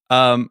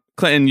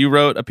 Clinton, you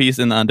wrote a piece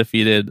in The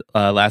Undefeated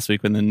last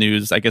week when the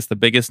news, I guess the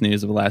biggest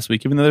news of last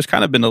week, even though there's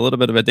kind of been a little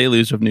bit of a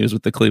deluge of news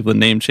with the Cleveland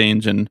name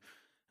change and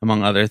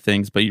among other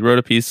things. But you wrote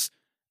a piece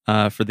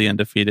for The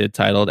Undefeated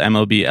titled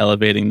MLB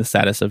Elevating the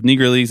Status of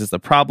Negro Leagues is the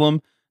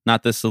Problem,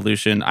 Not the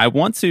Solution. I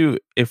want to,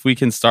 if we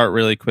can start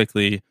really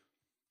quickly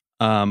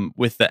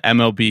with the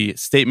MLB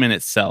statement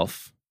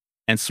itself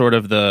and sort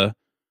of the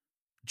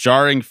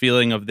jarring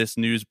feeling of this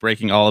news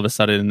breaking all of a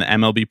sudden and the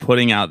MLB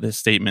putting out this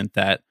statement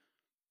that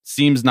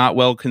seems not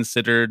well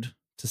considered,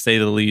 to say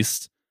the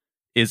least,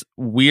 is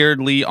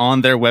weirdly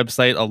on their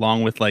website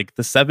along with like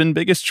the 7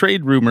 biggest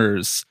trade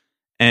rumors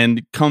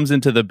and comes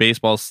into the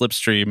baseball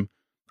slipstream.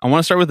 I want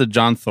to start with the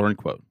John Thorne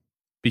quote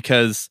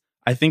because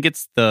I think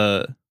it's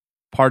the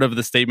part of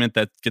the statement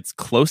that gets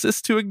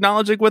closest to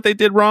acknowledging what they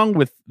did wrong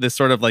with this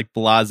sort of like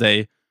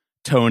blasé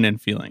tone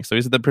and feeling. So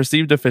he said the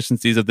perceived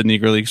deficiencies of the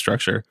Negro League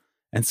structure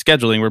and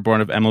scheduling were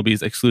born of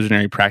MLB's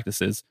exclusionary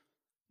practices,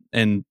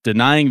 and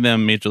denying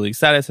them major league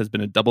status has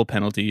been a double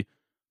penalty,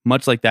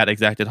 much like that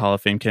exacted Hall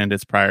of Fame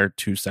candidates prior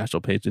to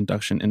Satchel Paige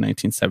induction in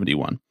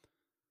 1971.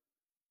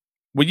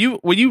 When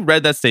you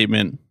read that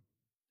statement,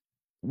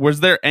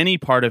 was there any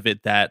part of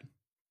it that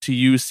to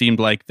you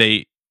seemed like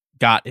they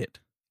got it,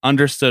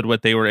 understood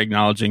what they were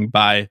acknowledging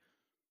by,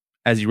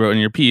 as you wrote in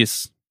your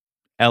piece,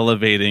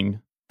 elevating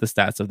the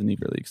stats of the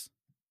Negro Leagues?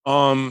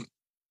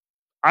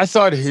 I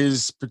thought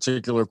his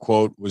particular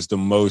quote was the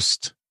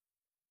most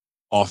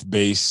off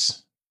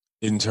base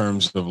in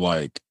terms of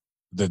like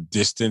the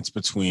distance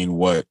between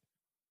what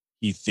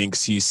he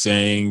thinks he's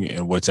saying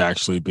and what's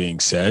actually being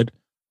said.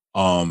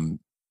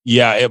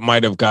 Yeah, it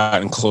might have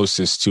gotten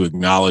closest to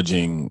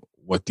acknowledging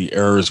what the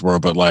errors were,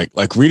 but like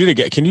read it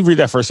again. Can you read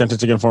that first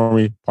sentence again for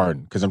me?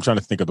 Pardon, because I'm trying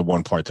to think of the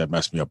one part that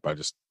messed me up. I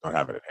just don't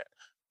have it in hand.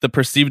 The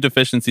perceived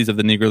deficiencies of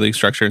the Negro League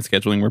structure and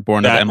scheduling were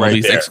born of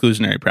MLB's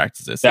exclusionary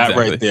practices. That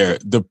exactly. Right there.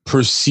 The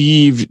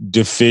perceived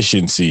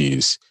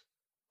deficiencies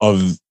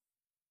of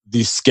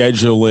the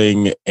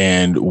scheduling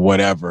and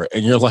whatever.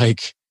 And you're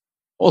like,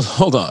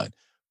 hold on.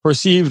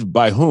 Perceived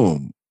by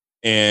whom?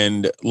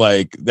 And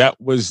like, that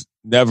was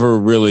never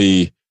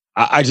really,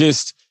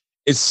 it's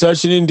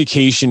such an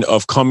indication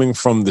of coming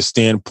from the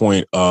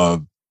standpoint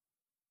of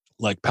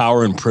like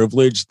power and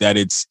privilege that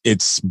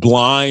it's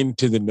blind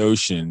to the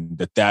notion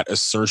that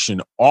assertion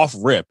off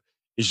rip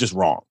is just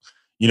wrong.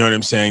 You know what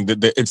I'm saying?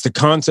 That it's the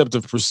concept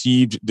of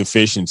perceived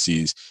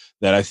deficiencies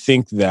that I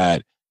think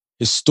that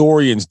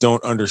historians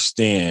don't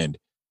understand.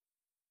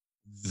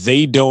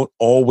 They don't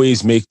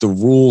always make the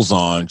rules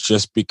on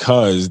just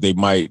because they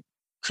might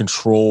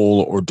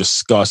control or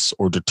discuss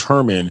or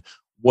determine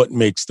what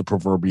makes the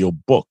proverbial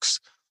books.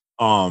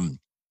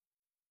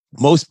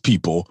 Most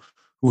people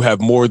who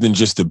have more than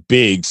just the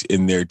bigs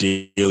in their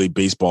daily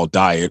baseball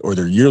diet or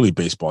their yearly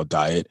baseball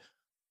diet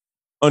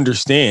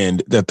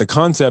understand that the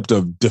concept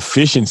of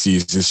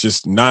deficiencies is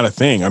just not a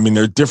thing. I mean,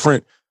 there are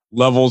different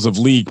levels of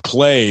league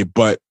play,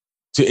 but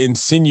to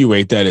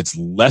insinuate that it's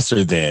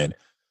lesser than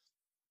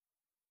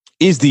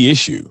is the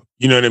issue.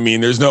 You know what I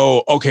mean? There's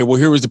no, okay, well,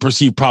 here was the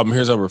perceived problem.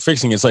 Here's how we're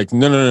fixing it. It's like,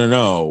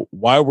 no.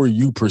 Why were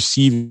you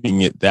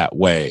perceiving it that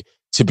way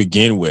to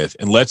begin with?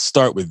 And let's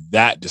start with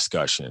that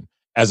discussion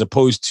as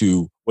opposed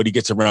to what he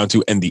gets around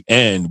to in the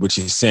end, which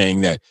is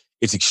saying that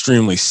it's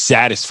extremely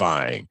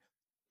satisfying.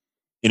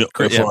 You know,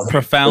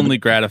 profoundly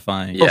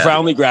gratifying.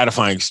 Profoundly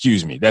gratifying,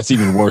 excuse me. That's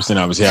even worse than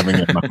I was having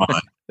in my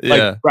mind.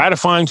 Like,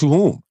 gratifying to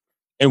whom?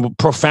 And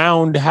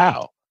profound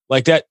how?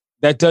 Like that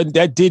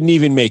didn't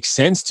even make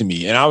sense to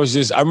me. And I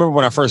remember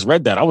when I first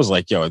read that, I was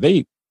like, yo, are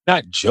they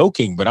not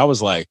joking? But I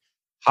was like,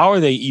 how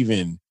do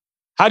you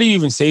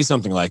even say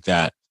something like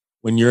that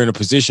when you're in a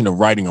position of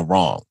righting a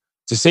wrong?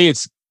 To say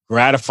it's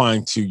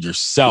gratifying to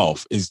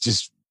yourself is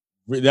just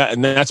that.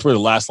 And that's where the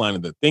last line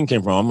of the thing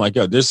came from. I'm like,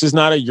 yo, this is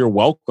not a you're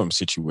welcome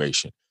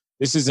situation.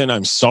 This is an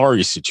I'm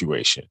sorry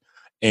situation.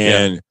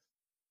 And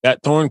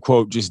that Thorne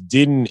quote just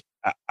didn't,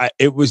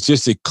 it was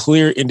just a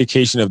clear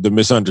indication of the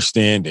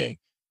misunderstanding.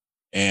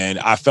 And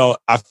I felt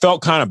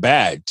kind of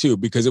bad too,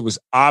 because it was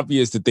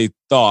obvious that they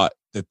thought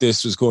that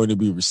this was going to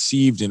be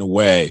received in a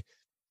way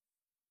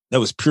that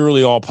was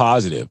purely all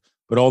positive.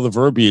 But all the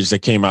verbiage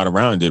that came out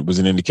around it was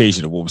an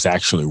indication of what was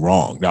actually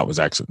wrong. That was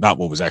actually not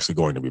what was actually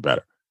going to be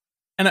better.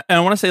 And I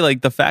want to say, like,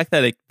 the fact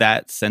that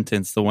that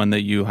sentence, the one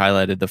that you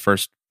highlighted, the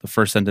first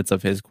sentence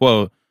of his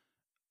quote,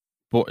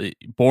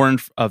 born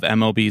of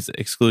MLB's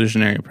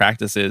exclusionary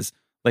practices,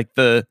 like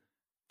the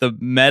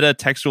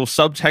meta-textual,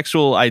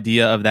 subtextual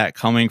idea of that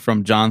coming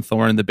from John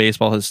Thorne, the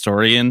baseball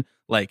historian,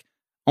 like,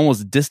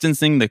 almost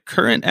distancing the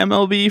current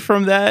MLB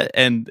from that,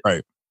 and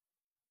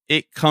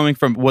it coming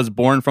from was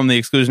born from the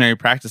exclusionary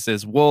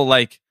practices. Well,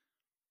 like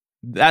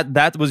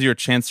that was your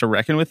chance to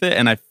reckon with it,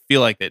 and I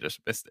feel like they just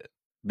missed it.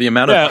 The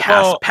amount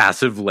of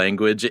passive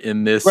language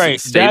in this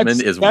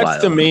statement is wild.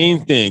 That's the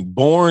main thing.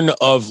 Born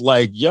of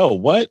like, yo,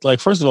 what? Like,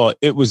 first of all,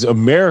 it was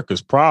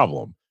America's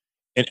problem,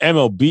 and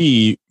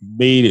MLB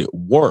made it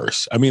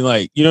worse. I mean,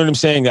 like, you know what I'm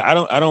saying?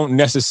 I don't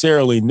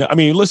necessarily know. I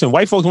mean, listen,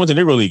 white folks went to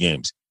Negro League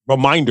games.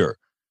 Reminder.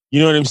 You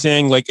know what I'm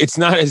saying? Like, it's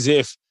not as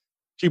if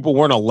people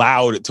weren't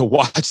allowed to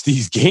watch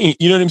these games.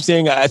 You know what I'm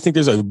saying? I think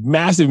there's a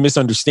massive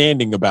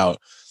misunderstanding about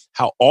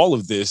how all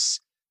of this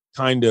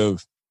kind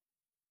of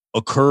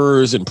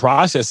occurs and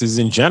processes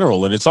in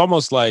general. And it's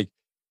almost like,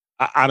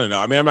 I don't know.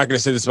 I mean, I'm not going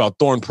to say this about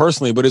Thorne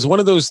personally, but it's one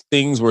of those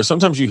things where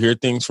sometimes you hear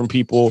things from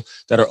people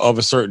that are of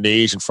a certain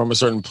age and from a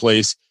certain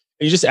place.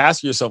 And you just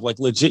ask yourself, like,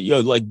 legit,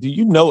 yo, like, do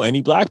you know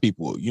any black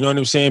people? You know what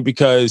I'm saying?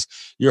 Because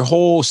your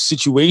whole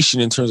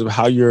situation in terms of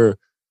how you're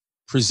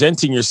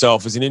presenting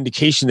yourself is an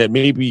indication that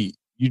maybe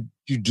you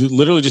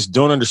literally just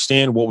don't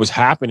understand what was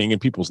happening in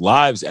people's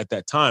lives at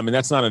that time. And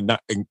that's not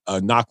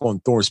a knock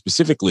on Thorne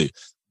specifically,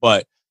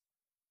 but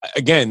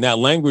again, that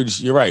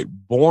language, you're right,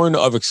 born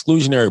of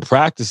exclusionary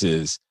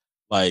practices.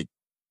 Like,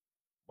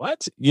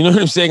 what? You know what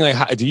I'm saying? Like,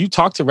 how, do you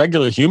talk to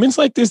regular humans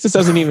like this? This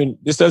doesn't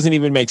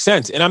even make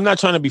sense. And I'm not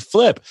trying to be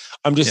flip.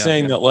 I'm just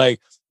saying that, like,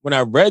 when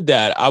I read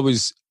that, I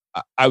was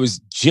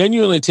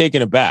genuinely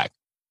taken aback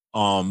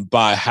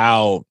by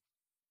how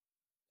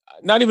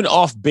not even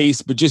off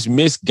base, but just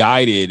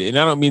misguided. And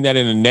I don't mean that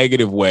in a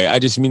negative way. I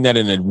just mean that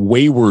in a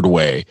wayward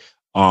way.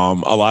 A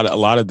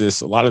lot of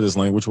this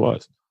language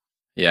was.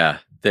 Yeah.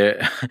 They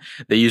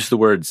use the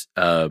words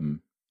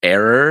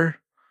error,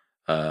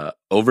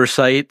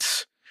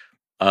 oversight,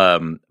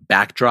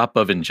 backdrop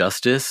of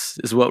injustice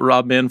is what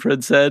Rob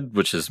Manfred said,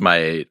 which is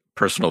my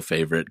personal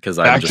favorite because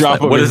I'm just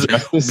like, what is it?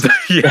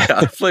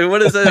 Yeah, like,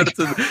 what is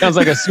that? Sounds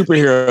like a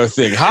superhero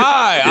thing.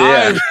 Hi,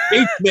 I'm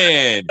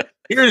Spaceman,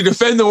 here to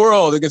defend the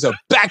world against a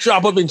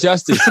backdrop of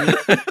injustice.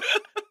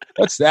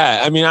 What's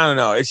that? I mean, I don't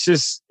know. It's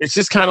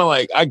just kind of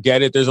like, I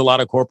get it. There's a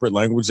lot of corporate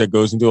language that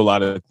goes into a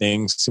lot of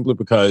things simply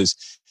because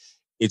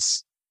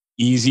it's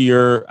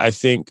easier, I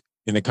think,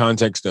 in the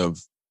context of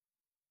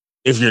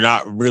if you're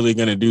not really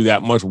going to do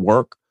that much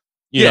work,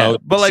 you know.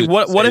 But like,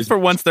 what if for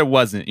once there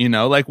wasn't, you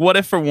know, like what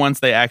if for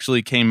once they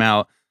actually came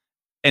out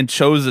and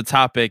chose a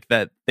topic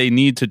that they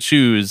need to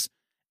choose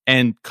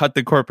and cut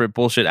the corporate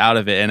bullshit out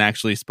of it and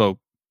actually spoke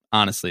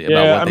honestly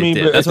about what they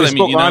did. That's what I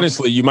mean.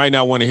 Honestly, you might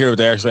not want to hear what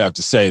they actually have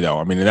to say, though.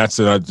 I mean, and that's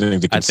another thing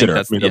to consider.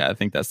 I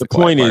think that's the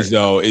point is,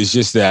 though, is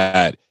just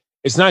that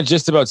it's not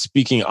just about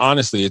speaking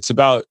honestly. It's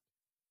about,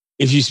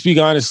 if you speak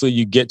honestly,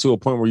 you get to a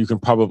point where you can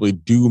probably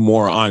do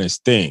more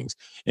honest things.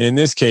 And in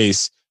this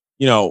case,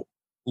 you know,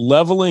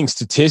 leveling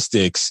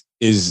statistics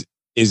is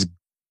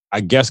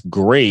I guess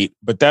great,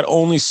 but that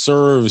only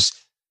serves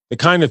the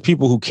kind of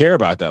people who care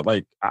about that.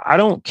 Like, I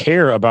don't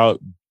care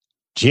about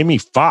Jimmy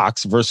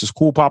Fox versus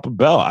Cool Papa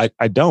Bell.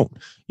 I don't.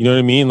 You know what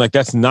I mean? Like,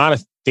 that's not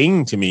a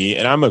thing to me.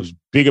 And I'm as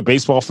big a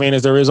baseball fan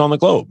as there is on the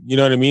globe. You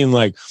know what I mean?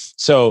 Like,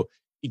 so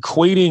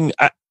equating,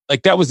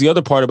 like, that was the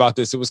other part about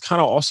this. It was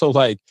kind of also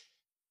like,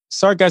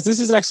 sorry, guys, this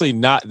is actually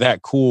not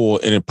that cool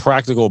in a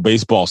practical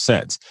baseball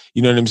sense.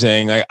 You know what I'm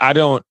saying? Like, I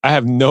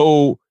have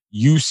no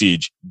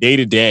usage day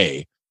to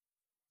day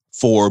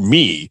for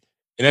me.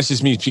 And that's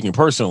just me speaking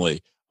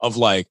personally of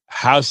like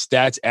how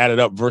stats added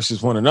up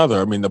versus one another.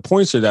 I mean, the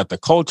points are that the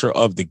culture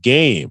of the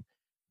game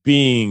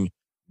being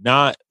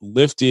not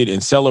lifted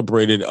and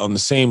celebrated on the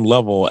same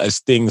level as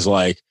things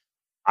like,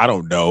 I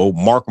don't know,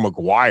 Mark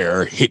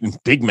McGwire hitting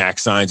Big Mac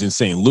signs in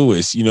St.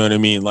 Louis. You know what I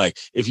mean? Like,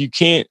 if you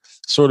can't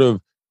sort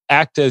of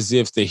act as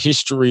if the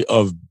history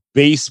of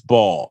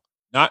baseball,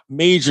 not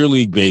Major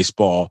League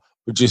Baseball,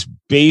 but just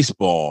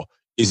baseball,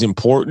 is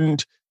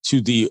important to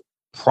the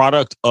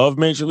product of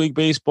Major League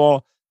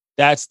Baseball,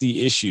 that's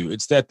the issue.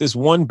 It's that this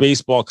one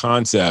baseball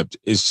concept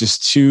is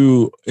just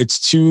too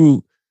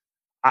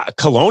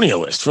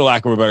colonialist, for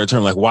lack of a better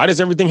term. Like, why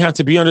does everything have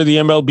to be under the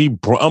MLB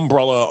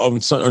umbrella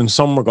in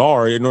some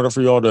regard in order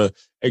for y'all to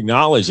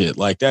acknowledge it?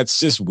 Like, that's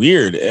just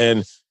weird.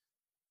 And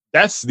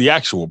that's the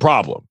actual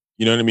problem.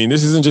 You know what I mean?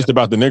 This isn't just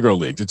about the Negro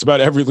Leagues. It's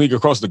about every league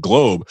across the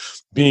globe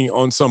being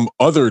on some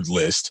other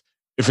list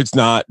if it's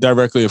not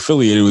directly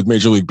affiliated with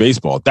Major League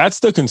Baseball. That's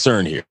the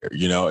concern here,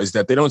 you know, is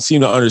that they don't seem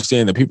to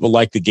understand that people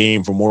like the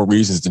game for more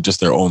reasons than just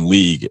their own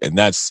league. And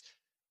that's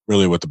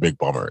really what the big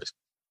bummer is.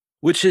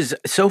 Which is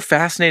so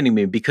fascinating to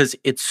me because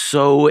it's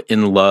so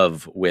in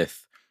love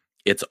with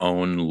its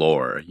own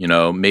lore. You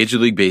know, Major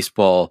League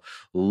Baseball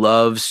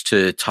loves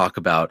to talk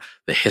about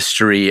the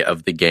history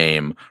of the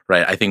game,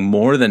 right? I think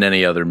more than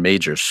any other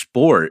major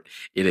sport,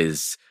 it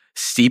is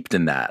steeped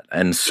in that.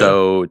 And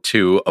so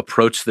to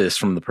approach this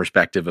from the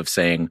perspective of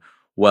saying,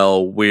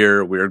 well,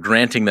 we're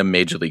granting them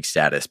major league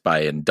status by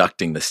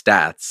inducting the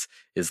stats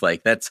is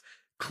like, that's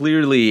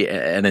clearly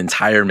an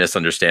entire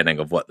misunderstanding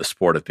of what the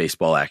sport of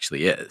baseball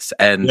actually is.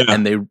 And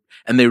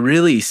they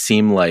really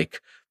seem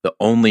like the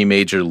only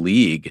major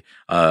league,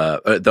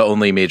 the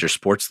only major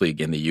sports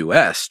league in the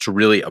U.S. to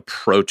really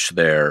approach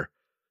their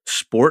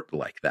sport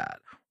like that.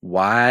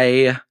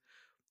 Why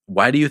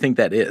do you think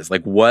that is?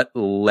 Like, what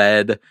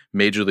led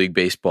Major League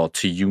Baseball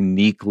to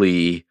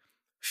uniquely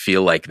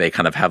feel like they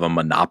kind of have a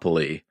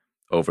monopoly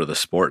over the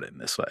sport in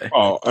this way?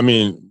 Oh, I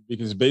mean,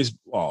 because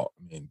baseball,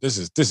 I mean, this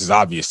is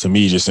obvious to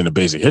me just in a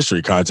basic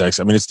history context.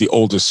 I mean, it's the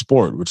oldest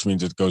sport, which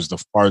means it goes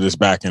the farthest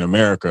back in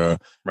America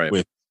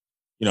with,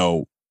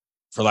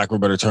 for lack of a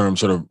better term,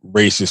 sort of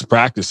racist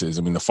practices.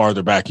 I mean, the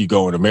farther back you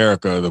go in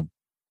America, the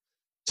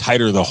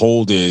tighter the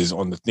hold is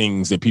on the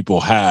things that people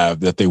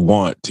have that they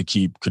want to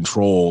keep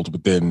controlled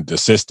within the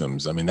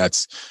systems. I mean,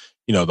 that's,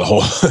 the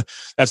whole,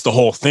 that's the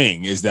whole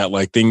thing, is that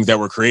like things that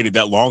were created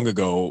that long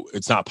ago,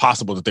 it's not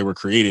possible that they were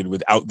created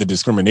without the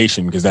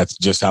discrimination, because that's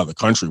just how the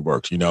country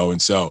works,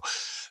 And so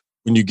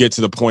when you get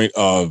to the point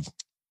of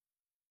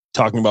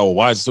talking about, well,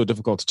 why is it so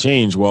difficult to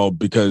change? Well,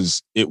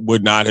 because it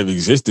would not have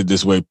existed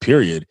this way,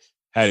 period,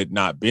 had it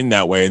not been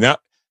that way. And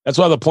that's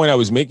why the point I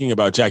was making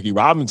about Jackie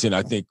Robinson,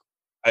 I think,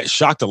 it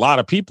shocked a lot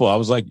of people. I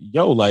was like,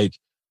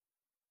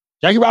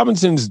 Jackie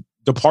Robinson's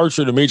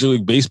departure to Major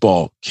League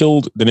Baseball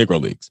killed the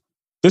Negro Leagues.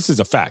 This is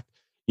a fact.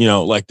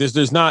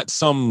 There's not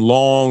some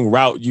long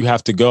route you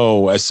have to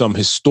go as some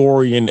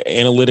historian,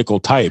 analytical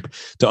type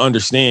to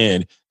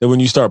understand that when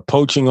you start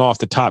poaching off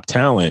the top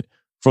talent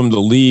from the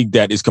league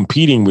that is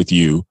competing with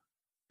you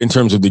in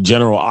terms of the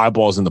general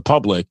eyeballs in the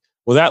public,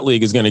 well, that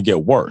league is going to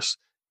get worse.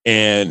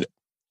 And,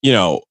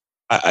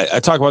 I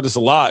talk about this a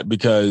lot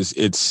because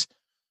it's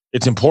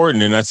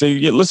important. And I say,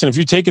 listen, if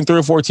you're taking 3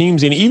 or 4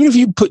 teams in, even if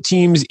you put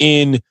teams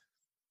in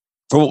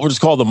for what we'll just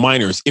call the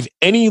minors, if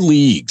any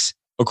leagues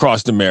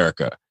across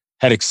America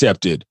had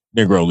accepted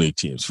Negro League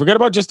teams, forget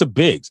about just the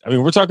bigs. I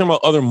mean, we're talking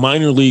about other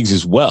minor leagues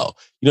as well.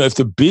 If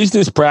the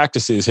business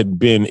practices had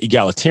been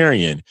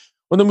egalitarian,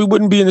 well, then we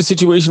wouldn't be in the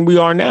situation we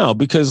are now,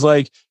 because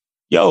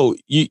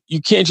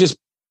you can't just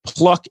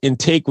pluck and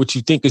take what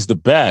you think is the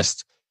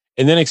best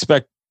and then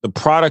expect the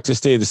product to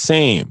stay the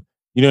same.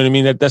 You know what I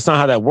mean? That's not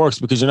how that works,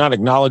 because you're not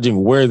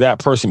acknowledging where that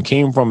person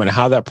came from and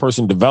how that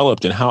person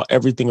developed and how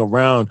everything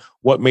around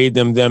what made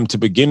them to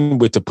begin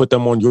with, to put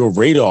them on your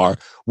radar,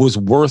 was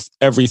worth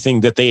everything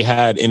that they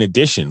had in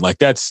addition. Like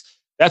that's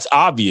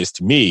obvious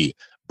to me.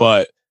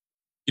 But,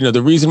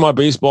 the reason why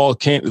baseball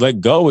can't let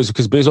go is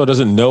because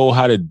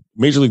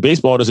Major League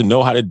Baseball doesn't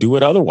know how to do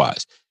it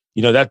otherwise.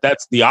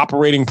 That's the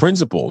operating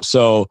principle.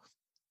 So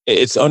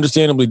it's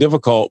understandably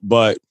difficult,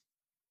 but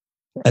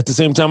at the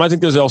same time, I think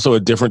there's also a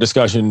different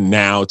discussion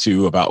now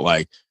too about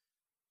like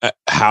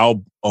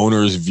how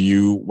owners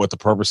view what the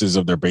purposes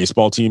of their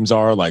baseball teams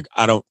are. Like,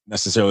 I don't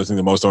necessarily think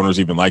that most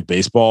owners even like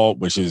baseball,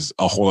 which is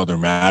a whole other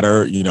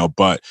matter,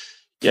 but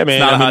yeah,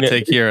 man. It's not a hot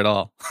take here at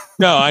all.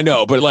 No, I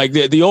know. But like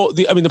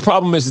the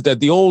problem is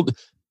that the old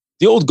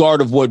guard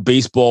of what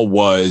baseball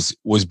was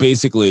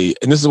basically,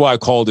 and this is why I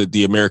called it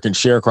the American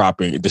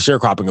sharecropping, the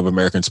sharecropping of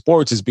American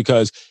sports, is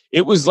because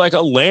it was like a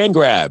land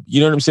grab.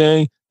 You know what I'm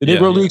saying? The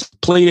Negro Leagues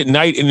played at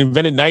night and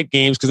invented night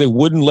games because they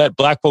wouldn't let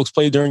black folks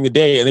play during the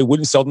day, and they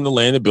wouldn't sell them the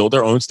land to build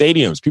their own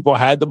stadiums. People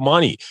had the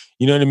money.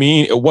 You know what I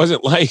mean? It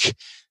wasn't like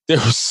there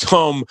was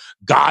some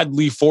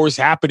godly force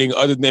happening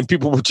other than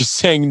people were just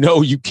saying,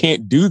 no, you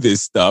can't do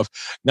this stuff,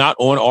 not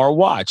on our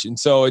watch. And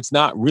so it's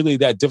not really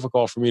that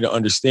difficult for me to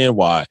understand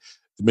why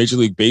the Major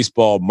League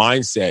Baseball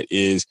mindset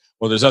is,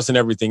 well, there's us and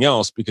everything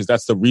else, because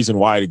that's the reason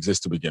why it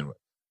exists to begin with.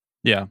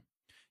 Yeah.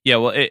 Yeah.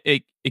 Well,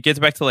 it gets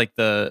back to like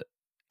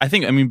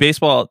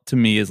baseball to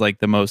me is like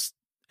the most,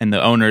 and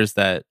the owners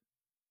that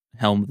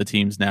helm the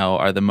teams now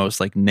are the most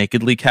like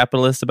nakedly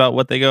capitalist about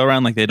what they go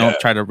around. Like they don't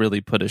try to really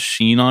put a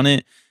sheen on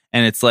it.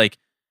 And it's like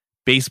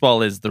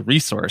baseball is the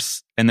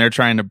resource, and they're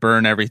trying to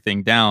burn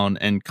everything down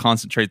and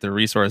concentrate the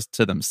resource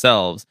to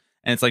themselves.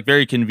 And it's like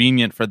very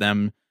convenient for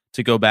them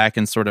to go back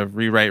and sort of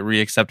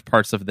re-accept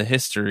parts of the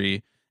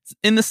history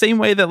in the same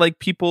way that like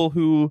people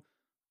who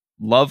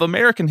love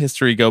American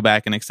history go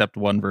back and accept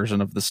one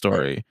version of the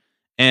story.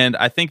 And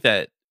I think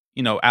that,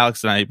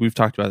 Alex and I, we've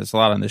talked about this a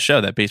lot on this show,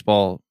 that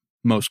baseball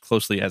most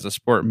closely as a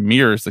sport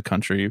mirrors the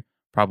country,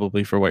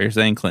 probably for what you're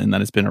saying, Clinton,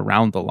 that it's been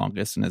around the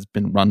longest and has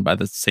been run by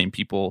the same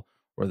people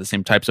or the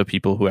same types of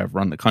people who have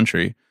run the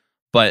country.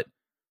 But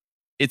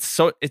it's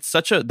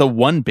such the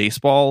one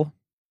baseball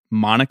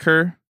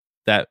moniker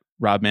that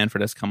Rob Manfred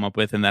has come up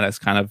with, and that has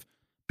kind of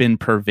been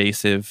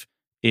pervasive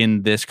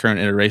in this current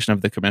iteration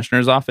of the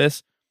commissioner's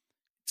office,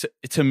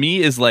 to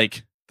me is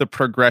like the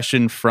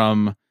progression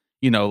from,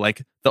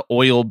 like the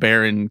oil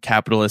baron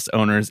capitalist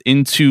owners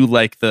into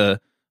like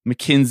the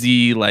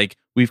McKinsey, like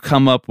we've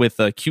come up with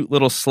a cute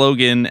little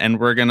slogan and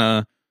we're going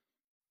to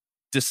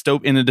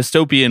in a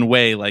dystopian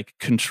way, like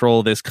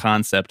control this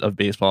concept of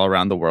baseball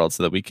around the world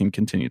so that we can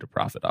continue to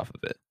profit off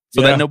of it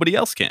so that nobody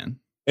else can.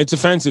 It's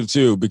offensive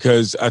too,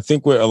 because I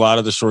think with a lot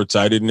of the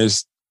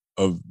short-sightedness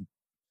of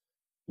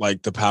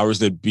like the powers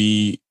that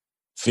be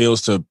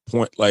feels to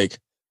point, like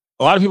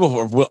a lot of people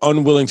are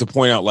unwilling to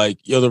point out,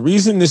 like, the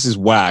reason this is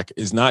whack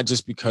is not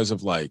just because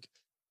of like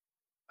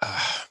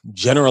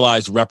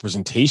generalized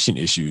representation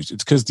issues.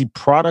 It's because the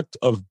product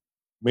of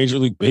Major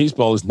League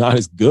Baseball is not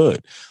as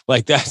good.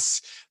 Like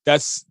that's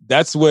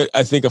what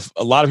I think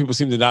a lot of people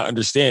seem to not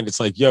understand. It's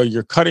like, yo,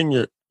 you're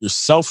cutting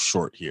yourself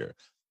short here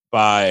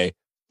by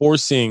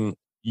forcing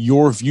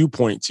your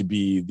viewpoint to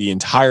be the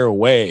entire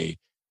way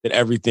that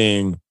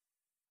everything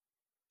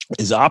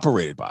is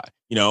operated by,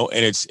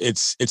 and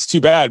it's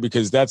too bad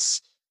because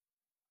that's,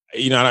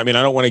 I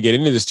don't want to get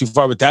into this too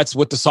far, but that's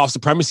what the soft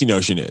supremacy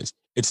notion is.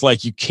 It's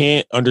like you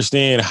can't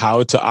understand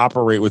how to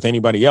operate with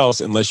anybody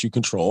else unless you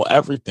control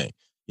everything.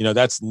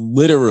 That's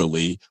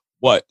literally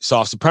what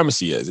soft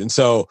supremacy is. And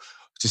so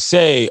to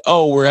say,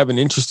 oh, we're having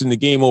interest in the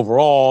game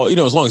overall,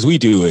 as long as we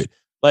do it,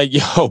 like,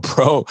 yo,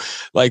 bro,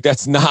 like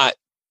that's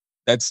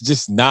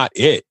just not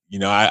it.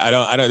 I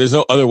don't, there's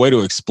no other way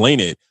to explain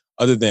it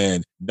other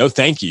than no,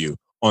 thank you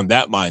on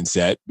that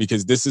mindset,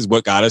 because this is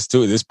what got us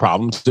to this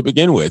problem to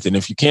begin with. And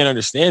if you can't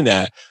understand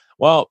that,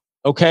 well,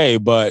 okay,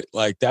 but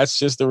like, that's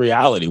just the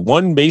reality.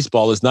 One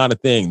baseball is not a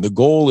thing. The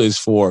goal is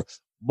for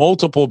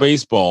multiple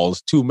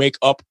baseballs to make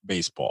up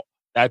baseball.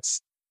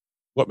 That's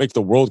what makes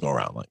the world go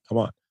around. Like, come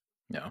on.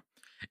 Yeah.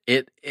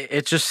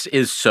 It just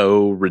is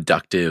so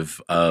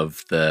reductive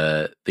of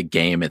the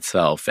game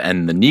itself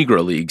and the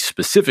Negro Leagues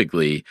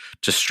specifically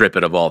to strip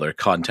it of all their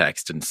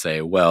context and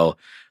say, well,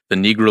 the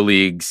Negro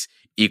Leagues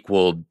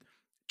equaled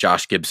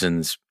Josh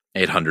Gibson's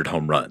 800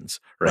 home runs,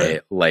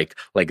 right? Like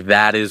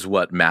that is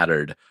what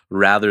mattered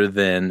rather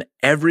than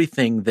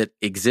everything that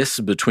exists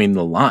between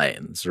the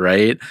lines,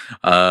 right?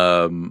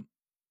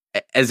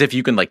 As if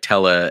you can like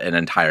tell an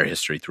entire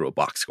history through a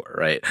box score,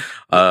 right?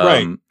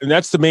 Right. And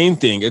that's the main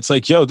thing. It's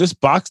like, yo, this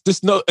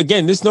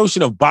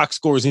notion of box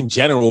scores in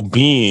general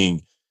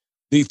being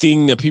the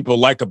thing that people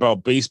like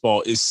about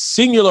baseball is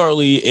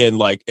singularly in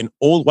like an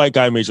old white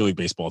guy Major League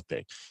Baseball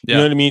thing. You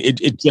know what I mean?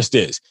 It just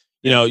is.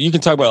 You can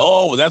talk about,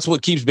 oh, well, that's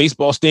what keeps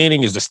baseball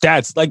standing is the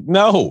stats. Like,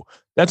 no,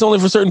 that's only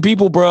for certain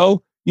people,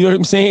 bro. You know what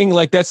I'm saying?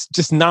 Like, that's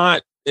just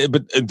not.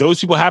 But those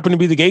people happen to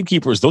be the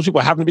gatekeepers. Those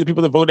people happen to be the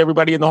people that vote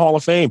everybody in the Hall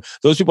of Fame.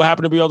 Those people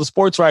happen to be all the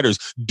sports writers.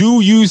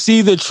 Do you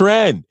see the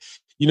trend?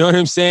 You know what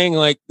I'm saying?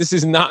 Like, this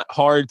is not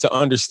hard to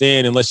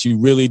understand unless you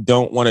really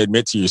don't want to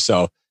admit to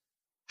yourself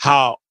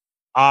how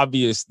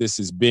obvious this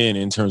has been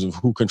in terms of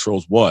who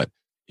controls what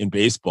in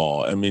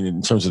baseball. I mean,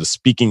 in terms of the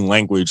speaking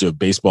language of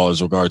baseball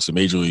as regards to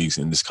major leagues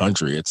in this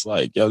country, it's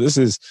like, yo,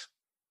 there's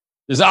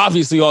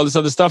obviously all this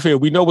other stuff here.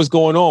 We know what's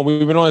going on.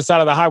 We've been on the side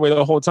of the highway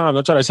the whole time.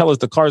 Don't try to tell us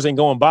the cars ain't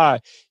going by.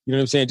 You know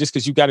what I'm saying? Just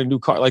because you got a new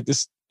car like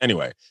this.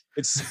 Anyway,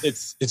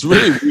 it's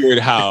really weird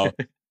how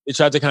they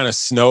tried to kind of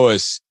snow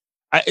us.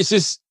 It's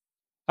just,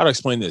 how to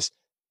explain this?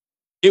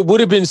 It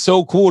would have been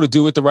so cool to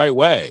do it the right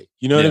way.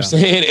 You know what I'm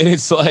saying? And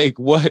it's like,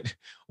 what?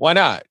 Why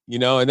not?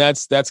 And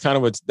that's kind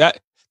of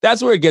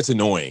that's where it gets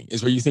annoying,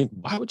 is where you think,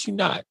 why would you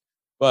not?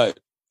 But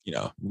you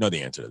know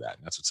the answer to that.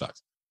 That's what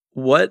sucks.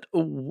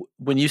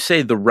 When you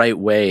say the right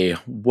way,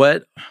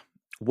 what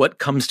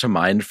comes to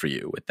mind for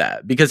you with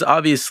that? Because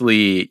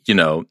obviously,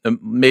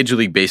 Major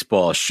League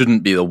Baseball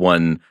shouldn't be the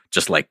one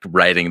just like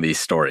writing these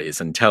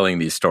stories and telling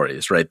these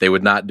stories, right? They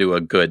would not do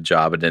a good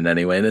job at it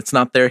anyway, and it's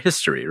not their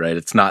history, right?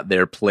 It's not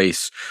their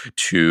place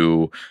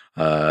to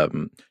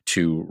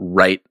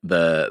write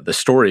the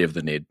story of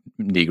the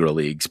Negro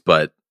Leagues,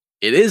 but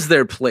it is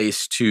their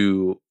place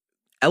to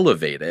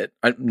elevate it,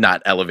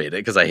 not elevate it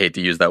because I hate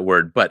to use that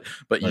word, but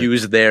right.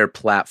 Use their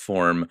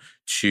platform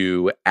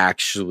to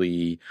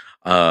actually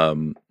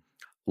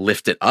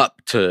lift it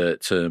up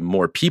to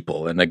more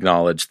people and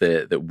acknowledge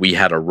that we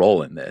had a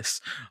role in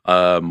this.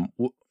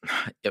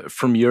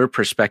 From your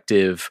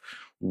perspective,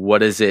 what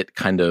does it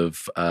kind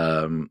of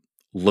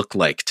look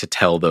like to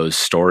tell those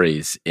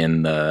stories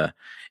in the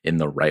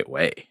right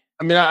way?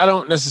 I mean, I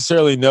don't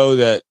necessarily know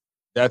that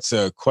that's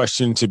a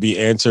question to be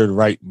answered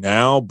right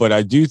now, but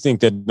I do think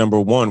that number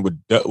one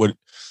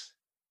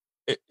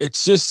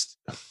it's just,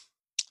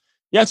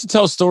 you have to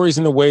tell stories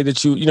in a way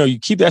that you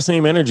keep that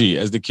same energy,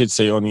 as the kids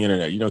say on the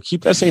internet,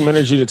 keep that same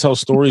energy to tell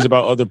stories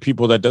about other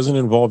people that doesn't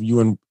involve you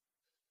in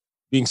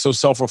being so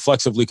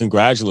self-reflexively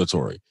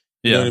congratulatory.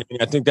 You know what I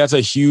mean? I think that's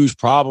a huge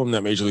problem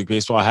that Major League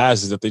Baseball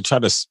has, is that they try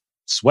to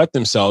sweat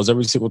themselves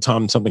every single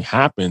time something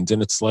happens.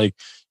 And it's like,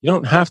 you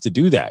don't have to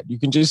do that. You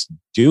can just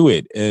do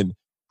it and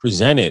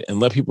present it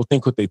and let people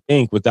think what they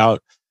think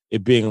without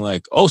it being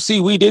like, oh, see,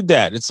 we did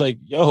that. It's like,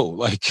 yo,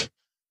 like,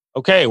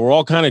 okay, we're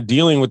all kind of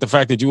dealing with the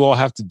fact that you all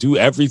have to do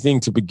everything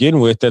to begin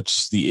with. That's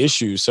just the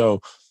issue.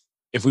 So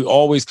if we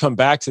always come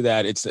back to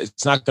that, it's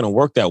not going to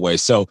work that way.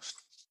 So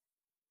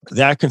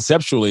that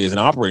conceptually as an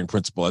operating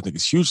principle, I think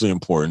is hugely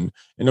important.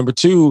 And number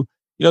two,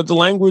 the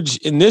language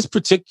in this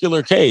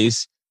particular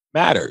case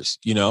matters.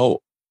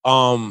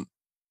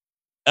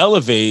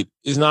 Elevate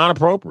is not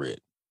appropriate.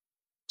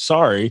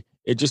 Sorry.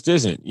 It just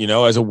isn't,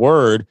 as a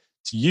word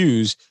to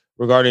use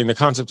regarding the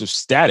concept of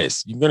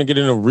status. You're going to get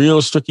in a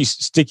real sticky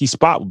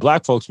spot with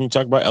Black folks when you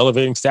talk about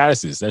elevating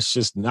statuses. That's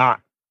just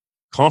not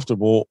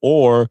comfortable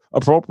or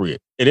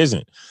appropriate. It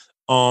isn't.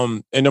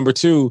 And number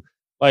two,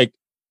 like,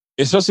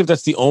 especially if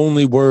that's the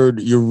only word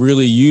you're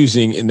really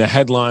using in the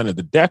headline of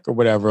the deck or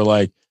whatever,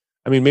 like,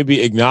 I mean,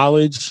 maybe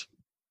acknowledge,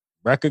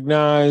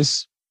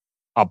 recognize,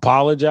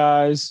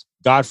 apologize.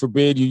 God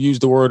forbid you use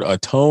the word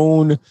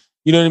atone.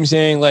 You know what I'm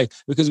saying? Like,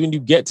 because when you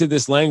get to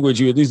this language,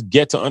 you at least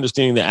get to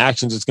understanding the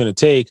actions it's going to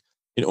take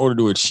in order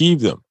to achieve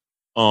them.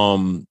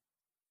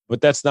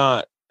 But that's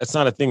not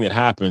a thing that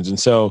happens. And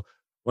so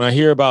when I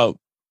hear about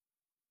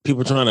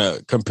people trying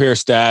to compare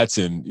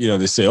stats and,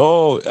 they say,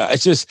 oh,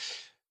 it's just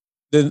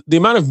the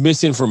amount of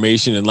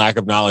misinformation and lack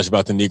of knowledge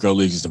about the Negro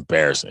Leagues is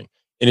embarrassing.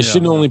 And it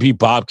shouldn't only be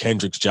Bob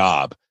Kendrick's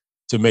job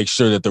to make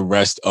sure that the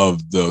rest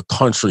of the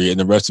country and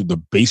the rest of the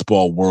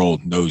baseball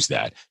world knows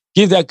that.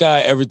 Give that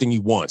guy everything he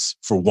wants,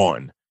 for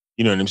one.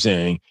 You know what I'm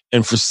saying?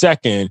 And for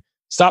second,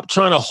 stop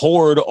trying to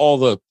hoard all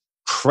the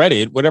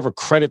credit, whatever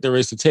credit there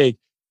is to take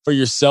for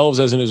yourselves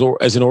as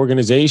an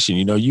organization.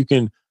 You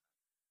can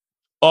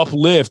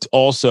uplift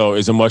also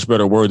is a much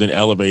better word than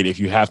elevate if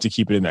you have to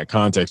keep it in that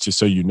context, just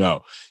so you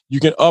know. You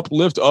can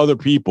uplift other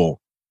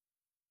people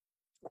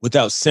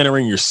without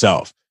centering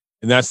yourself.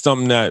 And that's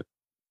something that,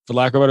 for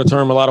lack of a better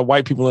term, a lot of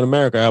white people in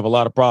America have a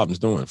lot of problems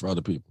doing for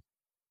other people.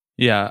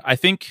 Yeah, I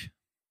think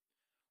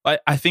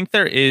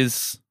there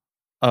is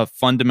a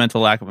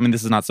fundamental lack of,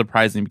 this is not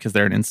surprising because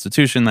they're an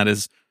institution that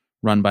is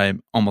run by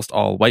almost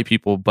all white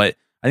people, but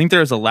I think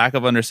there is a lack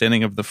of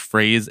understanding of the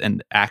phrase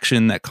and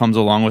action that comes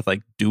along with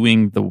like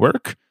doing the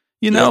work,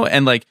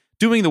 and like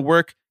doing the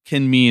work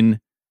can mean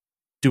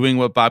doing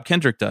what Bob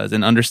Kendrick does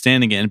and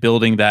understanding it and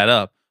building that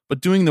up. But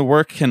doing the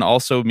work can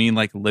also mean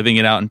like living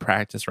it out in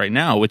practice right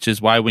now, which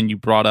is why when you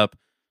brought up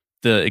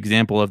the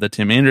example of the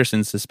Tim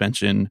Anderson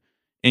suspension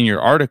in your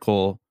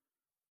article,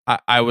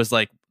 I was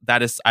like,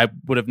 I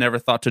would have never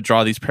thought to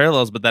draw these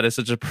parallels, but that is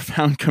such a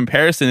profound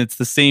comparison. It's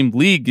the same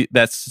league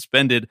that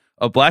suspended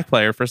a black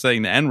player for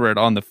saying the N-word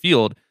on the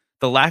field.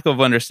 The lack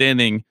of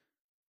understanding,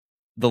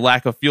 the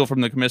lack of feel from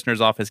the commissioner's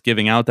office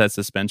giving out that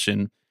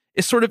suspension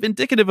is sort of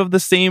indicative of the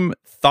same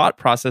thought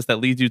process that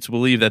leads you to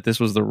believe that this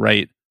was the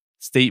right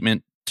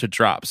statement to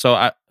drop.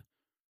 So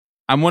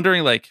I'm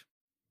wondering, like,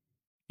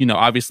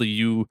 obviously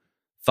you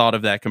thought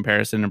of that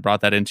comparison and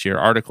brought that into your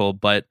article,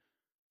 but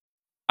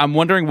I'm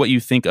wondering what you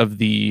think of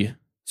the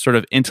sort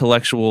of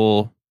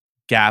intellectual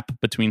gap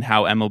between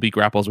how MLB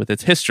grapples with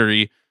its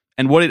history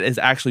and what it is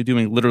actually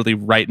doing literally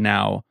right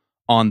now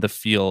on the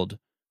field.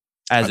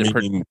 That's I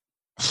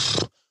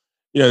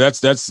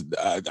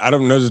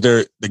don't know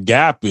that the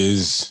gap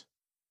is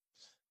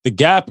the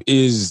gap.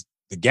 There's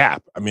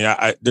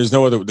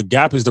no other. The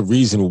gap is the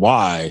reason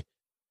why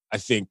I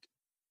think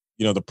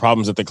the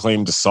problems that they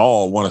claim to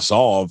want to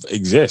solve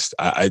exist.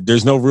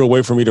 There's no real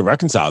way for me to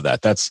reconcile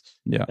that. That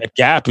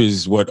gap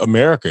is what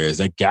America is.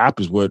 That gap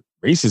is what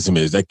racism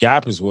is. That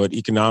gap is what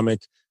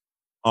economic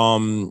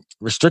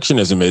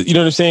restrictionism is. You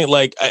know what I'm saying?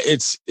 Like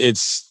it's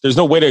there's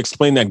no way to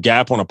explain that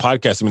gap on a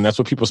podcast. That's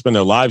what people spend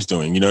their lives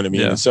doing. You know what I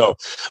mean? Yeah. And so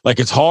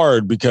like it's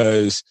hard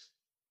because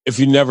if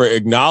you never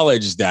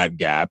acknowledge that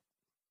gap,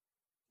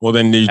 well,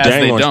 then you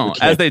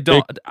as they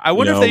don't. I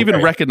wonder if they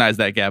even recognize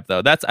that gap,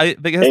 though. That's a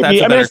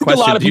better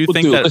question. Do you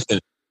think that? Listen,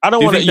 I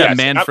don't want to. That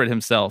Manfred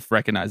himself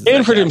recognizes.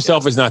 Manfred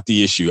himself is not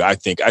the issue. I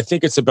think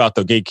it's about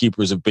the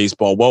gatekeepers of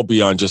baseball, well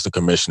beyond just the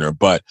commissioner.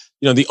 But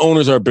the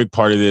owners are a big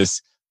part of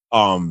this.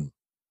 GMs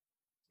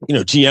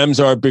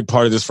are a big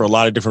part of this for a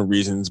lot of different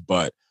reasons.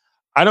 But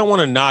I don't want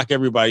to knock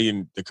everybody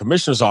in the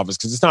commissioner's office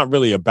because it's not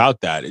really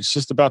about that. It's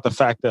just about the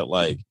fact that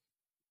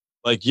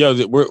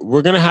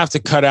we're gonna have to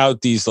cut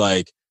out these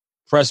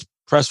press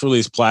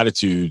release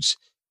platitudes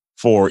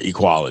for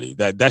equality.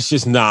 That's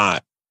just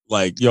not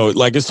it's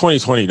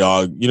 2020,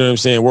 dog. You know what I'm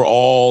saying? We're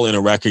all in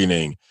a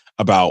reckoning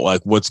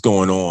about what's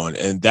going on,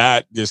 and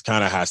that just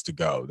kind of has to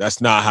go.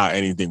 That's not how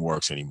anything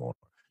works anymore.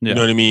 Yeah. You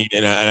know what I mean?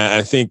 And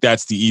I think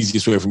that's the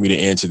easiest way for me to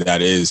answer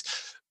that is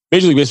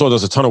Major League Baseball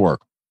does a ton of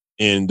work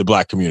in the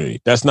Black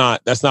community. That's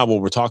not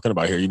what we're talking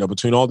about here.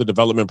 Between all the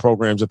development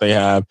programs that they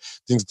have,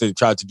 things that they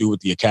try to do with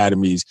the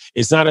academies,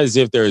 it's not as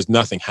if there is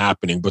nothing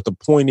happening. But the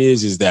point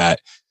is that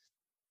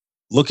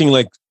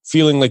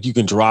feeling like you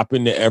can drop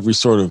into every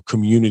sort of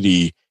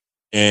community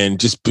and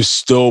just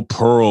bestow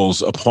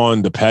pearls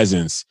upon the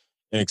peasants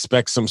and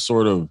expect some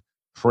sort of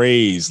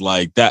praise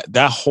like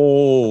that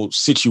whole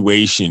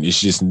situation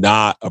is just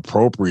not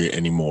appropriate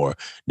anymore,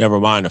 never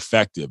mind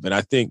effective. And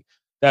I think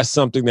that's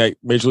something that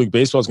Major League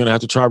Baseball is going to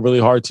have to try really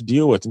hard to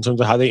deal with in terms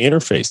of how they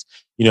interface.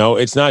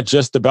 It's not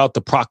just about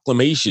the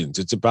proclamations.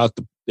 It's about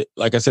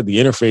like I said, the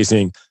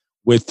interfacing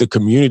with the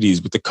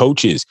communities, with the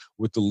coaches,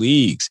 with the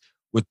leagues,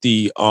 with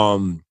the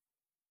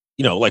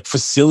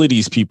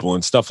facilities people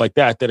and stuff like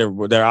that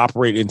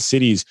operate in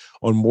cities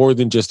on more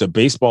than just a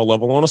baseball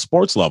level, on a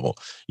sports level.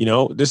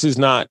 This is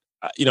not.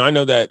 I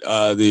know that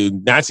the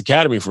Nats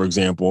Academy, for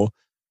example,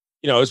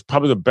 is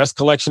probably the best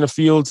collection of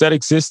fields that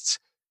exists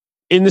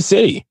in the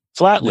city,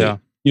 flatly. Yeah.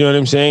 You know what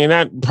I'm saying? And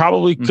that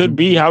probably could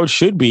be how it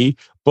should be.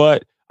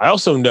 But I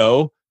also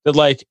know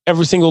that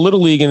every single little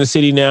league in the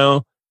city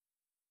now,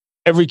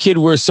 every kid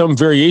wears some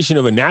variation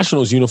of a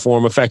Nationals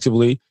uniform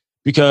effectively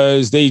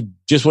because they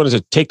just wanted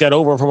to take that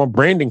over from a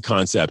branding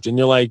concept. And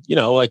you're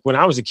when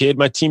I was a kid,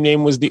 my team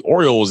name was the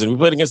Orioles and we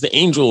played against the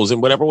Angels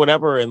and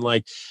whatever. And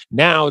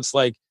now it's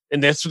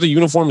and that's what the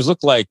uniforms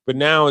look like. But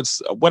now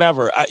it's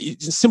whatever.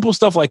 Simple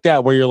stuff like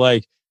that where you're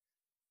like,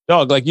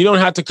 dog, like you don't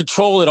have to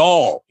control it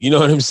all. You know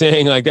what I'm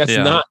saying? Like that's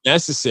not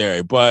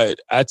necessary, but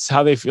that's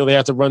how they feel they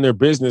have to run their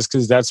business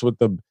because that's what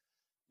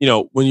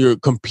when you're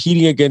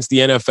competing against the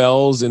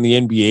NFLs and the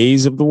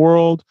NBAs of the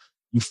world,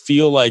 you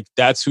feel like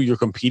that's who you're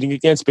competing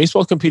against.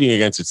 Baseball's competing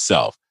against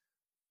itself,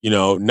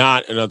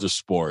 not another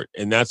sport.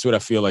 And that's what I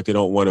feel like they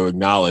don't want to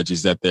acknowledge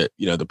is that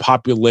the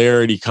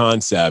popularity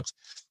concept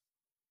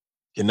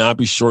cannot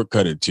be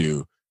shortcutted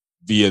to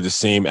via the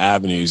same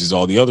avenues as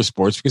all the other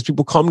sports because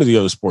people come to the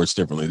other sports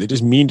differently. They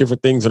just mean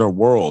different things in our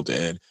world,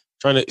 and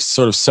trying to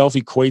sort of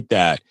self-equate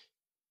that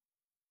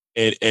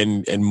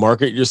and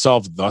market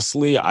yourself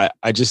thusly,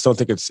 I just don't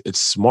think it's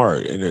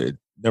smart. And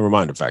never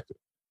mind the fact that.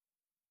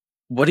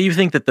 What do you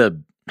think that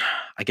the,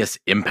 I guess,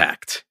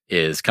 impact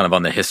is kind of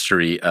on the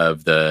history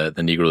of the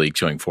Negro League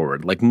going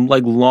forward? Like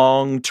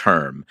long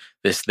term,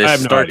 this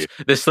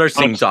starts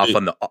things off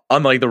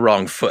on like the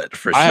wrong foot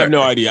for sure. I have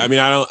no idea. I mean,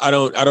 I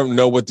don't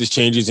know what this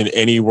changes in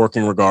any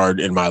working regard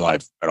in my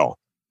life at all.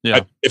 Yeah,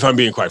 if I'm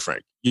being quite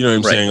frank, you know what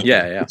I'm saying?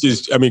 Yeah.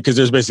 Because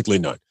there's basically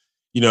none.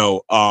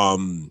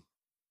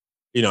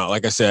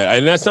 Like I said,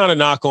 and that's not a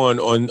knock on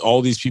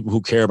all these people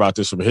who care about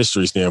this from a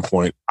history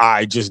standpoint.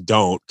 I just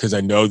don't, because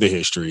I know the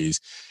histories,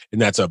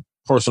 and that's a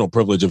personal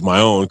privilege of my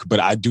own, but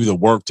I do the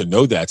work to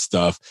know that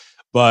stuff.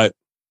 But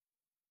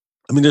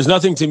I mean, there's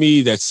nothing to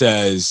me that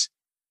says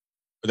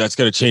that's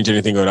going to change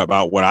anything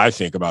about what I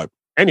think about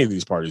any of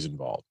these parties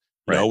involved,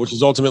 which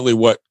is ultimately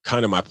what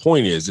kind of my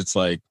point is. It's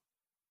like,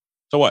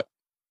 so what?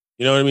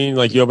 You know what I mean?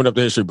 Like you open up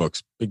the history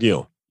books, big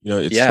deal.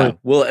 It's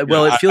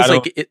it feels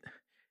like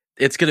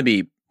it's going to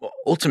be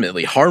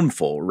ultimately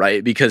harmful,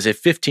 right? Because if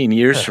 15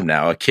 years from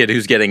now, a kid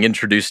who's getting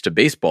introduced to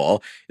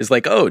baseball is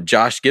like, oh,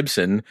 Josh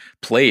Gibson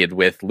played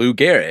with Lou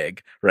Gehrig,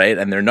 right?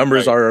 And their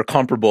numbers are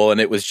comparable,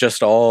 and it was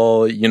just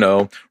all,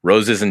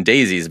 roses and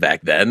daisies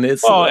back then. And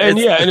it's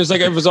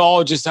like it was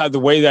all just how the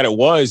way that it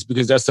was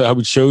because that's how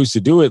we chose to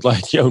do it.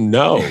 Like,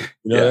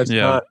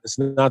 that's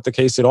not the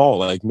case at all.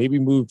 Like maybe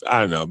move,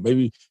 I don't know,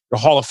 maybe the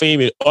Hall of Fame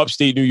in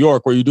upstate New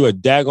York where you do a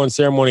daggone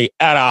ceremony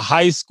at a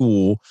high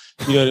school.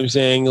 You know what I'm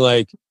saying?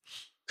 Like,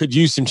 could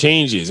use some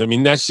changes. I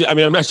mean,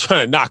 I'm not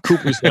trying to knock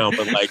Cooperstown,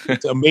 but like,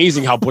 it's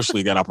amazing how Bush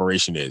League that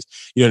operation is.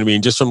 You know what I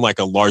mean? Just from like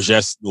a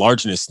largeness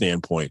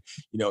standpoint,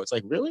 it's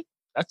like, really?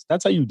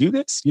 That's how you do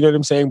this? You know what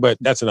I'm saying? But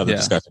that's another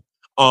discussion.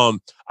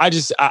 I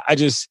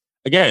just,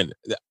 again,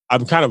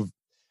 I'm kind of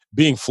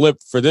being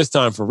flipped for this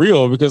time for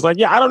real because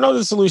like, I don't know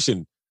the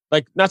solution.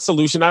 Like, not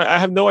solution. I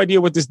have no idea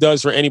what this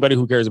does for anybody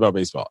who cares about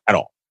baseball at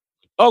all.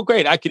 Oh,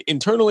 great. I can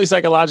internally,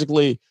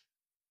 psychologically,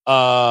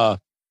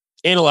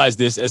 analyze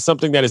this as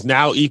something that is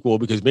now equal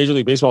because Major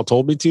League Baseball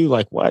told me to.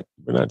 Like, what?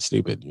 We're not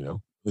stupid,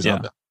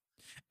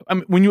 I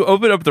mean, when you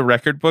open up the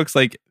record books,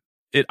 like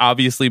it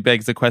obviously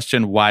begs the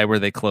question: why were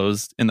they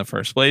closed in the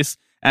first place?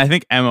 And I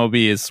think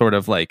MLB is sort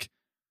of like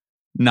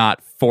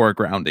not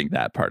foregrounding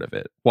that part of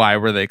it. Why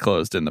were they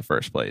closed in the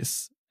first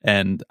place?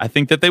 And I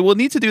think that they will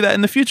need to do that in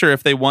the future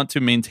if they want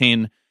to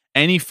maintain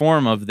any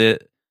form of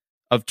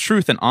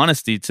truth and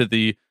honesty to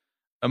the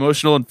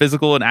emotional and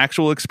physical and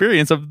actual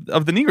experience of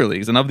the Negro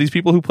Leagues and of these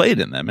people who played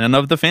in them and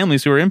of the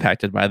families who were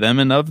impacted by them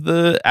and of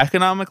the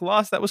economic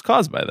loss that was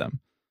caused by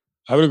them.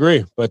 I would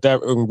agree, but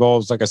that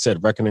involves, like I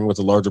said, reckoning with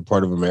the larger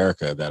part of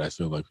America that I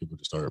feel like people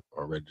just aren't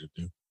ready to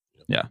do.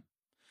 Yeah.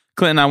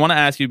 Clinton, I want to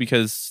ask you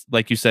because,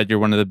 like you said, you're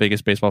one of the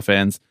biggest baseball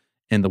fans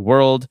in the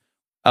world.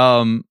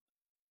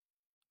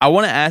 I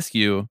want to ask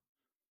you,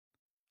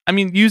 I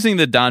mean, using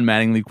the Don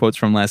Mattingly quotes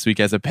from last week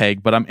as a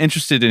peg, but I'm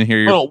interested in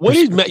hearing your...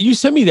 you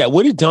sent me that?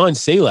 What did Don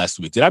say last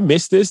week? Did I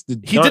miss this?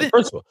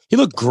 First of all, he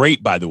looked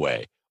great, by the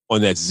way, on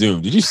that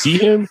Zoom. Did you see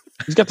him?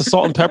 He's got the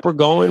salt and pepper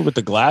going with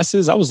the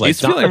glasses. I was like, he's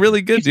feeling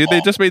really good, dude.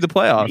 They just made the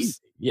playoffs.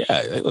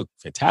 Yeah, they look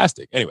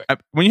fantastic. Anyway,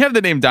 when you have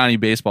the name Donnie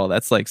Baseball,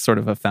 that's like sort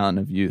of a fountain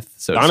of youth.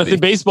 So Jonathan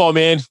Baseball,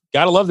 man,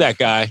 gotta love that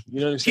guy. You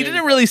know what I'm saying? He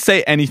didn't really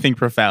say anything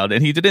profound,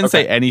 and he didn't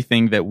say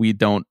anything that we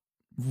don't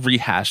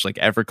rehash like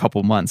every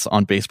couple months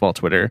on baseball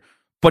Twitter.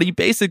 But he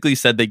basically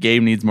said the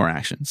game needs more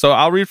action. So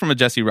I'll read from a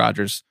Jesse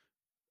Rogers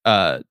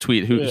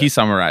tweet he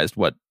summarized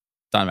what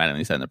Don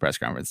Mattingly said in the press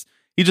conference.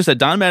 He just said,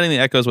 Don Mattingly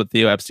echoes what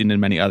Theo Epstein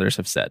and many others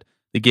have said.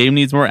 The game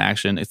needs more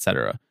action,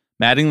 etc.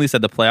 Mattingly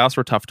said the playoffs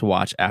were tough to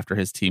watch after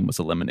his team was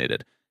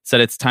eliminated.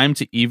 Said it's time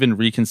to even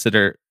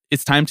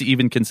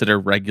consider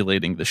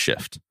regulating the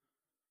shift.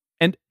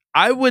 And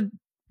I would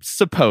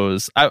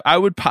suppose, I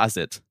would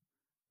posit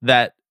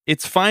that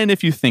it's fine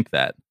if you think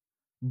that,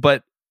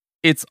 but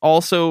it's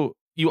also...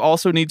 You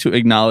also need to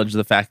acknowledge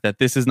the fact that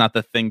this is not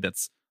the thing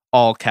that's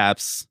all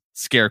caps,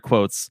 scare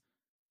quotes,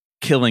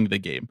 killing the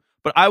game.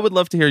 But I would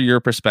love to hear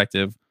your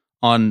perspective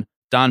on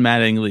Don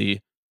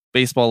Mattingly,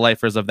 baseball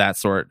lifers of that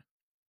sort,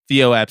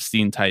 Theo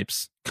Epstein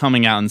types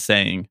coming out and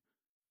saying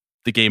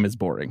the game is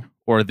boring,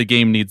 or the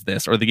game needs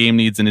this, or the game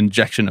needs an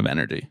injection of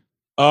energy.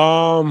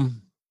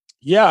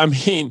 Yeah, I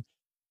mean,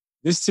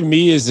 this to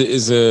me is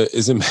a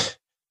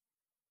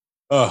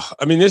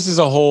I mean, this is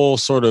a whole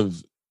sort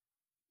of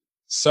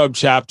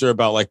sub-chapter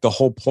about like the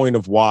whole point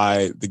of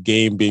why the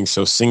game being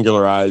so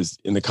singularized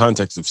in the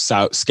context of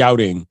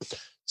scouting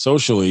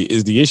socially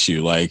is the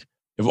issue. Like,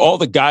 if all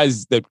the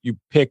guys that you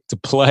pick to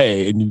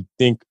play and you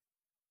think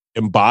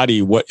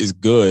embody what is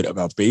good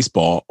about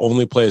baseball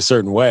only play a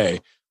certain way,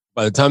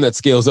 by the time that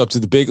scales up to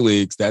the big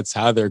leagues, that's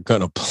how they're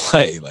going to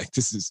play. Like,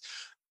 this is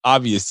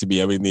obvious to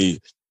me. I mean,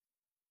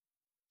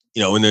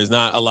 when there's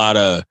not a lot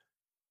of,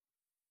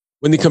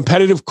 when the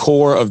competitive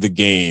core of the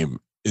game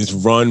is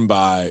run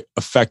by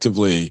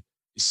effectively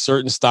a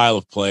certain style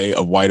of play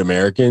of white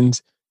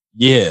Americans,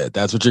 yeah,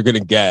 that's what you're going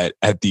to get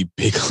at the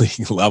big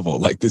league level.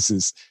 Like, this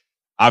is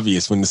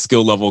obvious. When the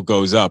skill level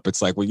goes up,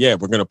 it's like, well, yeah,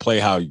 we're going to play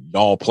how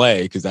y'all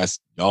play because that's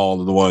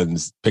y'all are the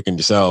ones picking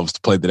yourselves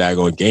to play the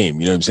daggone game.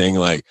 You know what I'm saying?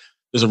 Like,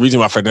 there's a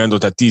reason why Fernando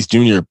Tatis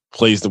Jr.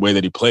 plays the way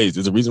that he plays.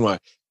 There's a reason why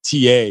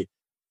TA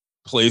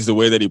plays the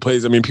way that he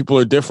plays. I mean, people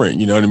are different,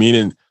 you know what I mean?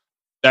 And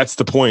that's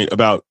the point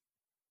about,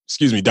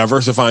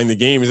 diversifying the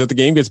game, is that the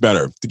game gets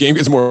better. The game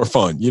gets more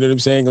fun. You know what I'm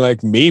saying?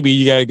 Like, maybe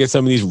you got to get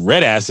some of these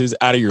red asses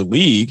out of your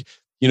league.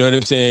 You know what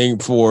I'm saying?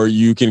 For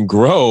you can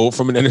grow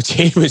from an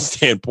entertainment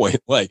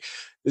standpoint. Like,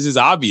 this is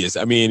obvious.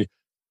 I mean,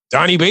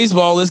 Donnie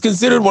Baseball is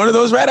considered one of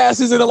those red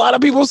asses in a lot of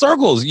people's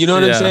circles. You know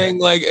what I'm saying?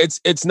 Like,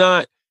 it's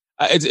not,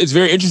 it's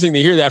very interesting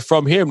to hear that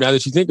from him now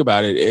that you think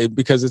about it,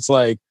 because it's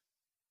like,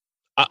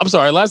 I'm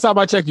sorry, last time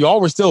I checked,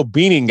 y'all were still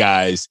beating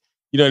guys,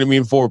 you know what I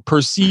mean, for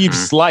perceived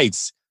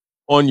slights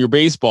on your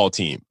baseball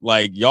team.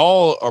 Like,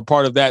 y'all are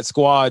part of that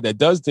squad that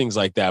does things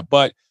like that.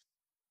 But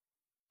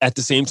at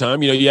the same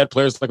time, you had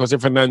players like Jose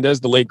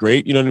Fernandez, the late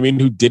great, you know what I mean,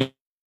 who did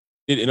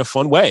it in a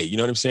fun way. You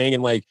know what I'm saying?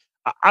 And like,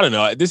 I don't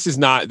know, this is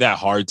not that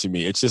hard to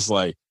me. It's just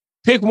like,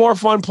 pick more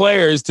fun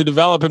players to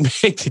develop and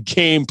make the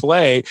game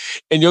play,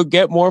 and you'll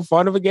get more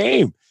fun of a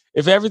game.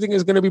 If everything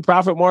is going to be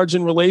profit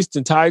margin released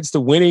and tied to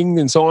winning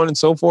and so on and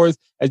so forth,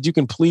 as you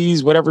can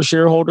please whatever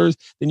shareholders,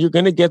 then you're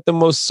going to get the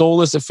most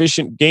soulless,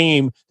 efficient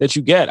game that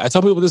you get. I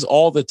tell people this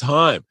all the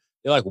time.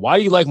 They're like, why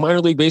do you like minor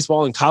league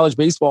baseball and college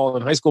baseball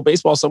and high school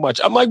baseball so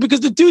much? I'm like, because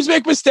the dudes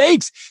make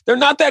mistakes. They're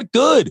not that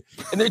good.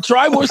 And they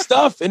try more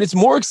stuff and it's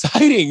more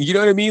exciting. You know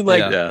what I mean?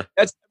 Like,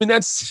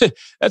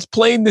 that's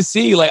plain to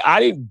see. Like, I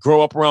didn't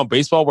grow up around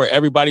baseball where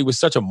everybody was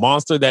such a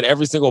monster that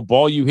every single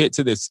ball you hit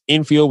to this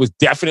infield was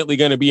definitely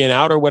going to be an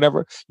out or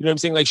whatever. You know what I'm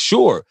saying? Like,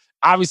 sure,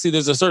 obviously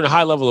there's a certain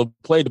high level of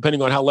play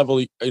depending on how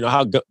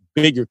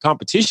big your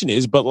competition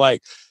is. But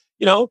like,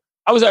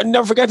 I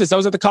never forget this. I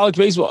was at the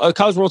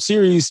College World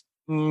Series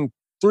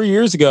 3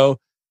 years ago.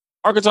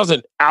 Arkansas's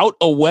an out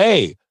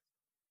away.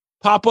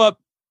 Pop up,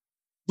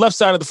 left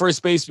side of the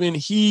first baseman.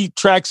 He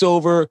tracks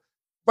over,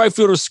 right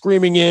fielder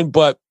screaming in,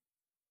 but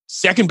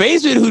second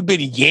baseman, who'd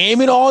been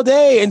yamming all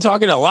day and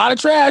talking a lot of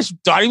trash,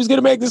 thought he was going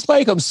to make this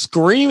play, comes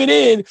screaming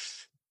in,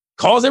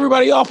 calls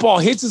everybody off ball,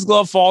 hits his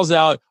glove, falls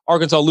out.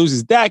 Arkansas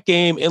loses that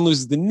game and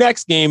loses the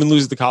next game and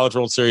loses the College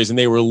World Series, and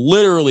they were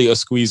literally a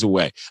squeeze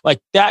away. Like,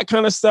 that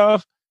kind of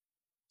stuff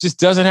just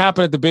doesn't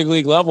happen at the big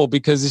league level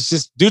because it's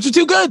just, dudes are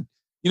too good.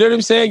 You know what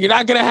I'm saying? You're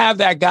not going to have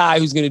that guy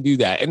who's going to do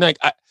that. And like,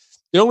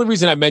 the only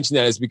reason I mention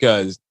that is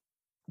because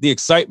the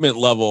excitement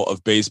level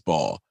of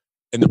baseball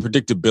and the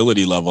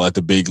predictability level at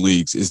the big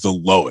leagues is the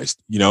lowest,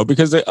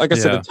 because like I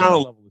said, the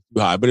talent level is too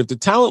high. But if the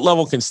talent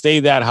level can stay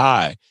that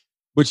high,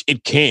 which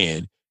it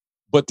can,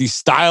 but the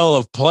style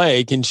of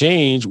play can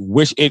change,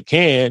 which it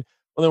can,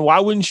 well, then why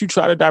wouldn't you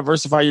try to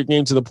diversify your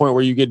game to the point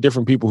where you get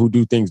different people who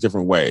do things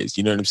different ways?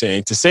 You know what I'm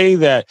saying? To say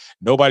that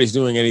nobody's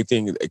doing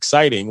anything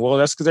exciting, well,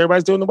 that's because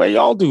everybody's doing the way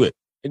y'all do it.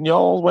 And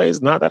y'all's way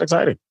is not that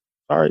exciting.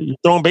 Sorry, you're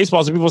throwing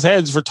baseballs at people's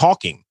heads for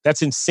talking.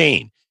 That's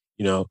insane.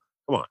 Come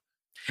on.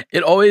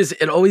 It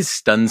always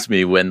stuns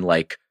me when,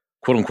 like,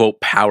 quote unquote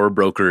power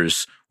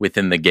brokers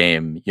within the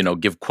game,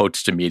 give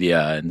quotes to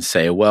media and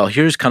say, well,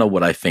 here's kind of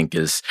what I think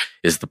is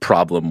the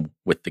problem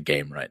with the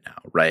game right now,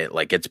 right?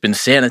 Like, it's been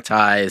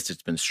sanitized,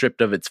 it's been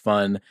stripped of its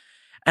fun.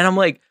 And I'm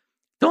like,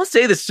 don't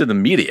say this to the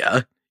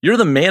media. You're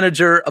the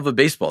manager of a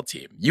baseball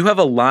team. You have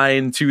a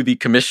line to the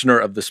commissioner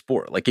of the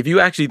sport. Like, if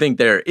you actually think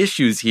there are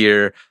issues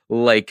here,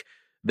 like,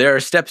 there are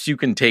steps you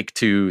can take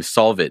to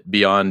solve it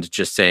beyond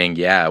just saying,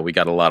 yeah, we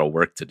got a lot of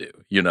work to do.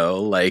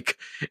 Like,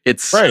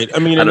 it's right. I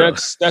mean, and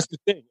that's the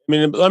thing.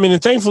 I mean,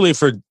 and thankfully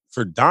for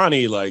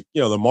Donnie, like,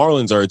 the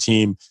Marlins are a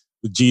team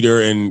with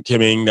Jeter and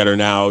Kimming that are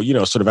now,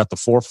 sort of at the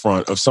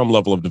forefront of some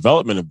level of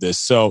development of this.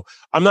 So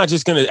I'm not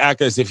just going to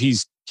act as if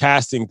he's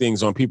casting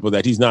things on people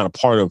that he's not a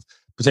part of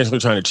potentially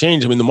trying to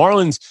change. I mean, the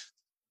Marlins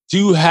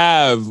do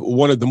have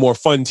one of the more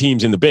fun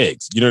teams in the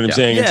bigs. You know what I'm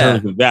saying? In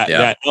terms of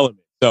that element.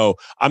 So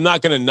I'm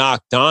not going to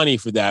knock Donnie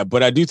for that,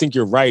 but I do think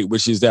you're right,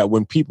 which is that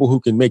when people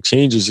who can make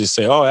changes just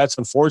say, "Oh, that's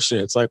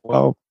unfortunate," it's like,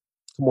 well,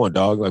 come on,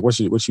 dog. Like, what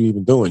you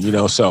even doing?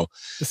 So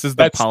this is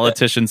the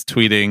politicians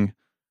tweeting,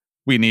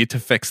 "We need to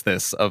fix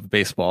this" of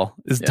baseball.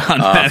 Is Don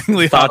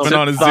Mattingly hopping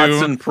on a Zoom?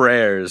 Thoughts and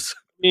prayers.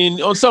 I mean,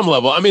 on some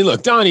level. I mean,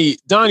 look,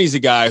 Donnie's a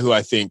guy who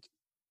I think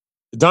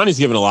Donnie's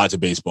given a lot to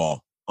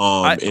baseball. In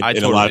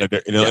a lot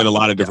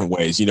of different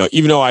ways.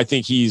 Even though I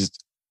think he's,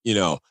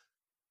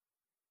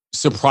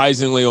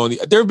 surprisingly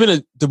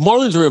the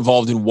Marlins are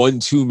involved in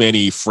one too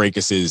many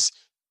fracases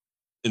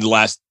in the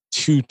last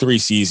 2-3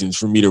 seasons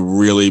for me to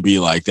really be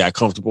like that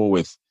comfortable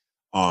with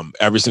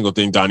every single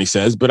thing Donnie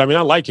says. But I mean,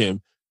 I like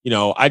him. You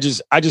know, I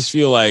just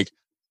feel like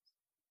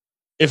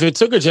if it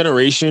took a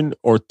generation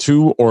or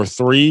 2 or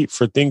 3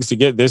 for things to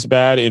get this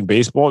bad in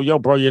baseball, yo,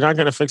 bro, you're not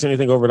going to fix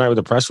anything overnight with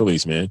a press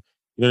release, man.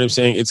 You know what I'm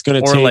saying? It's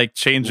going to take... Or like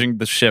changing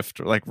the shift,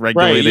 or like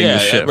regulating the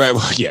shift. Right,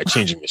 well, yeah,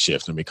 changing the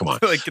shift. I mean, come on.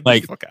 Get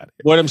the fuck out of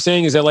here. What I'm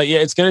saying is that, like, yeah,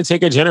 it's going to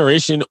take a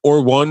generation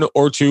or 1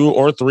 or 2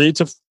 or 3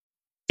 to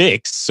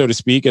fix, so to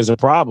speak, as a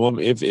problem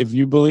if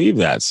you believe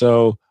that.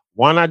 So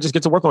why not just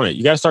get to work on it?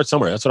 You got to start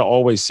somewhere. That's what I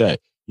always say,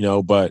 you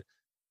know, but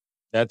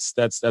that's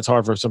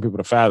hard for some people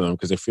to fathom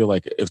because they feel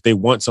like if they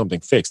want something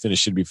fixed, then it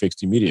should be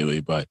fixed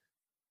immediately. But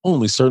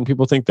only certain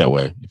people think that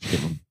way.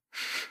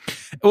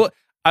 Well,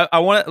 I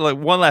want to, like,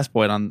 one last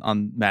point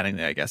on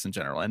Mattingly, I guess, in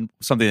general, and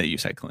something that you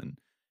said, Clinton,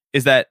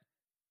 is that,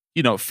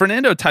 you know,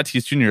 Fernando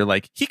Tatis Jr.,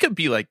 like, he could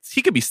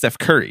be Steph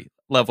Curry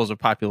levels of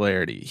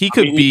popularity. He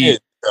could be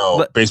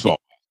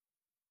baseball.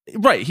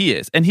 Right, he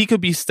is. And he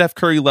could be Steph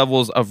Curry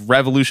levels of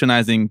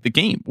revolutionizing the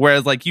game.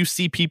 Whereas, like, you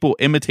see people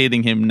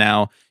imitating him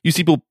now. You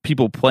see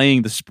people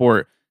playing the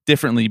sport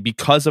differently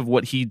because of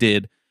what he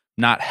did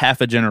not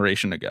half a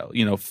generation ago,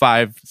 you know,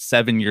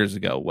 5-7 years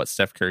ago, what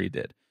Steph Curry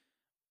did.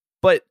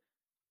 But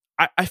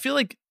I feel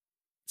like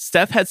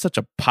Steph had such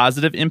a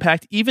positive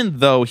impact, even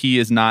though he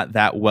is not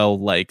that well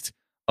liked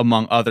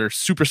among other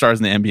superstars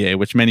in the NBA,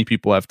 which many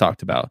people have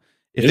talked about.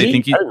 If they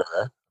think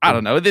I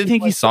don't know, they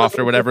think he's soft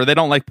or whatever. They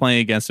don't like playing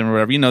against him or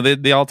whatever. You know,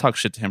 they all talk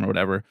shit to him or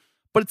whatever.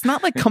 But it's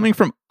not like coming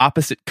from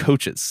opposite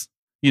coaches,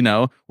 you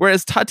know?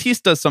 Whereas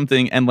Tatis does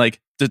something and, like,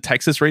 the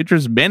Texas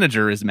Rangers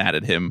manager is mad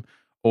at him,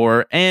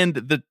 and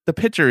the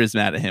pitcher is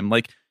mad at him.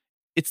 Like,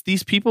 it's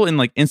these people in,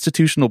 like,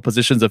 institutional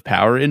positions of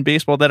power in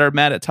baseball that are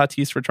mad at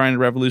Tatis for trying to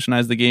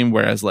revolutionize the game.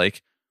 Whereas,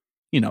 like,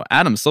 you know,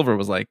 Adam Silver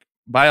was like,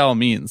 by all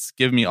means,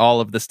 give me all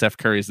of the Steph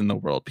Currys in the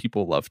world.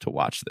 People love to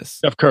watch this.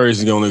 Steph Curry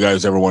is the only guy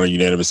who's ever won a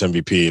unanimous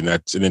MVP, and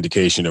that's an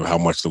indication of how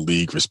much the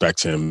league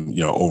respects him, you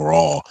know,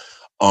 overall.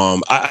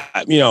 I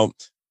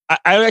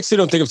actually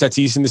don't think of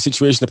Tatis in this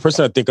situation. The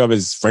person I think of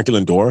is Frankie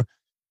Lindor,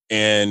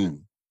 and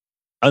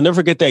I'll never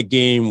forget that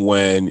game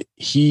when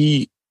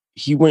he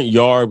went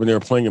yard when they were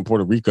playing in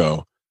Puerto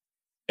Rico.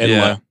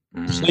 And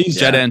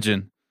Jet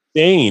engine.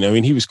 Insane. I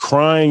mean, he was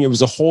crying. It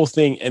was a whole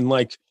thing. And,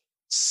 like,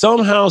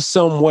 somehow,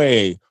 some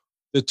way,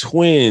 the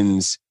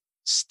Twins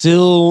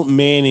still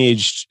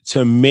managed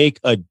to make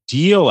a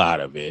deal out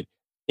of it.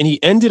 And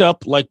he ended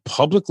up, like,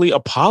 publicly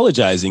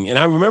apologizing. And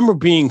I remember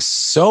being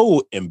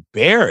so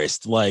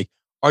embarrassed. Like,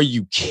 are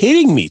you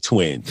kidding me,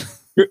 Twins?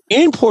 You're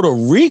in Puerto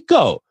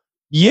Rico.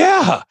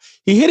 Yeah.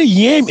 He hit a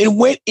yam and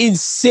went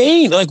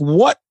insane. Like,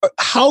 what?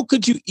 How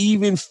could you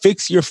even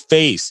fix your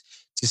face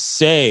to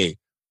say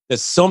that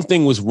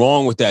something was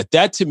wrong with that?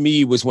 That, to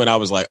me, was when I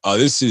was like, oh,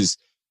 this is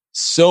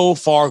so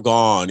far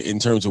gone in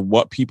terms of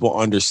what people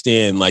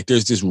understand. Like,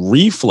 there's this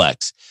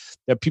reflex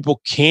that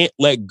people can't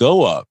let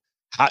go of.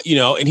 How, you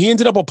know, and he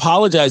ended up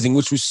apologizing,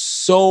 which was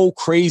so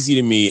crazy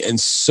to me and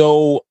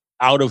so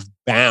out of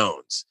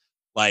bounds,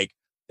 like,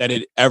 that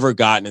it ever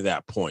gotten to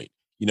that point.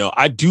 You know,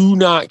 I do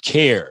not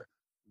care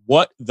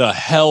what the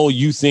hell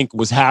you think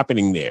was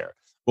happening there,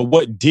 but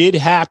what did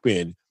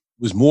happen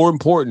was more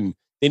important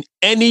than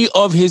any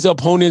of his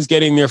opponents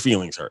getting their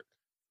feelings hurt,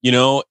 you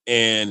know?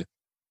 And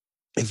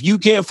if you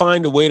can't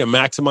find a way to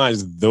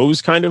maximize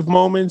those kind of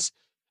moments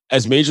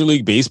as Major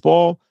League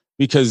Baseball,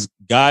 because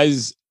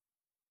guys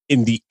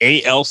in the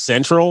AL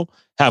Central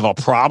have a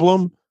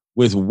problem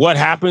with what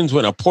happens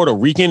when a Puerto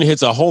Rican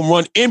hits a home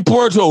run in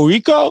Puerto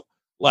Rico,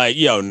 like,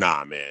 yo,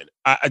 nah, man.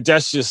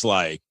 That's just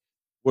like,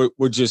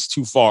 we're just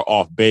too far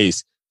off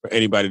base for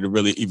anybody to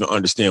really even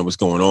understand what's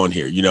going on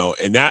here, you know?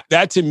 And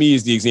that to me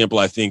is the example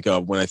I think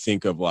of when I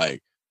think of,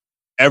 like,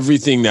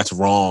 everything that's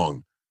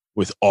wrong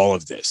with all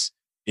of this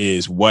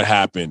is what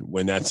happened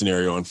when that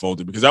scenario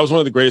unfolded, because that was one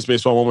of the greatest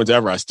baseball moments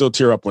ever. I still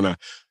tear up when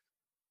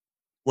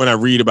I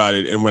read about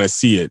it and when I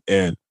see it.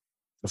 And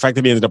the fact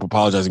that he ended up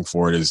apologizing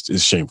for it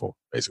is shameful,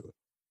 basically.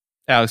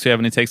 Alex, do you have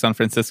any takes on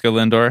Francisco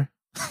Lindor?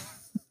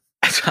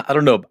 I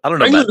don't know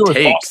about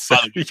takes.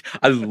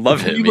 I love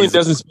him. If Cleveland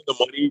doesn't spend the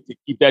money to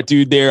keep that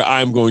dude there,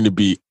 I'm going to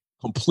be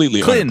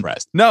completely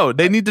unimpressed. No,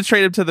 they need to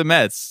trade him to the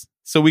Mets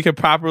so we could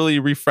properly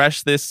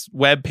refresh this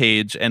web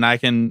page and I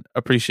can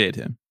appreciate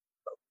him.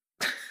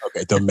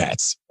 Okay, the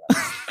Mets.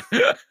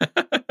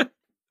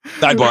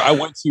 Sidebar, I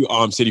went to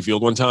Citi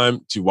Field one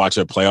time to watch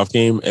a playoff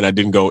game, and I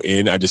didn't go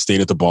in. I just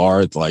stayed at the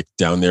bar, like,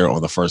 down there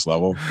on the first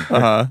level.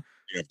 Uh-huh.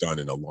 I've done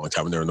in a long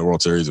time when they were in the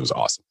World Series. It was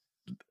awesome.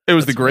 It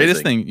was the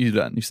greatest thing you've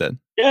done, you said.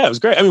 Yeah, it was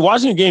great. I mean,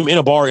 watching a game in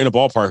a bar, in a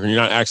ballpark, and you're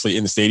not actually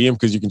in the stadium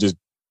because you can just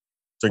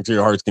drink to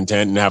your heart's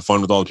content and have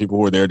fun with all the people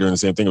who were there doing the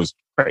same thing. It was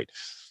great.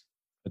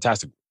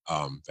 Fantastic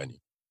venue.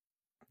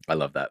 I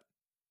love that.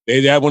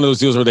 They had one of those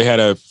deals where they had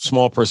a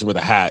small person with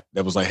a hat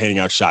that was, like, handing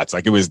out shots.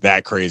 Like, it was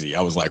that crazy.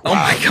 I was like, wow. Oh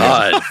my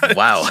God.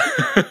 Wow.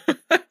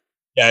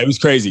 Yeah, it was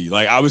crazy.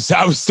 Like, I was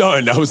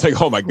stunned. I was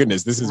like, oh my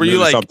goodness, this is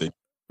really something.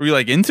 Were you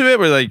like into it?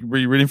 Were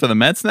you rooting for the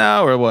Mets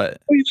now or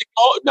what?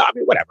 No, I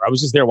mean, whatever. I was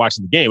just there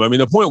watching the game. I mean,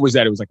 the point was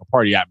that it was like a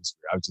party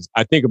atmosphere.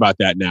 I think about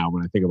that now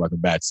when I think about the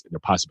Mets and the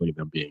possibility of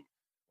them being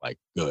like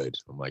good.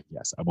 I'm like,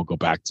 yes, I will go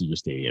back to your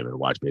stadium and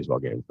watch baseball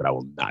games, but I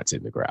will not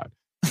sit in the crowd.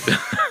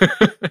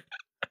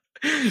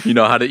 You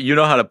know how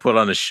to put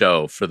on a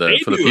show for the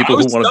people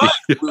who want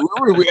to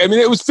be. I mean,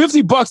 it was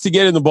 $50 to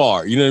get in the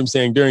bar. You know what I'm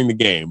saying, during the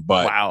game.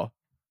 But wow,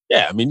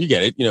 yeah, I mean, you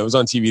get it. You know, it was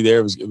on TV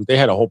there. They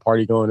had a whole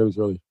party going. It was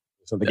really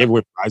something. They gave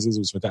away prizes. It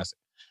was fantastic.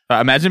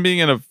 Imagine being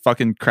in a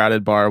fucking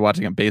crowded bar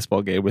watching a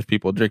baseball game with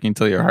people drinking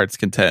till your heart's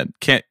content.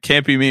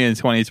 Can't be me in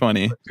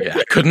 2020. Yeah,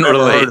 I couldn't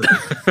relate.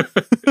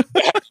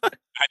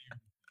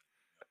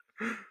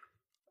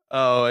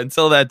 Oh,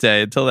 until that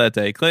day,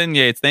 Clinton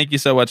Yates, thank you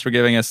so much for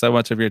giving us so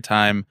much of your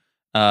time.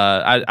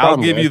 I'll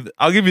give you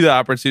the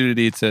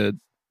opportunity to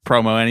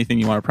promo anything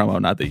you want to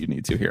promo. Not that you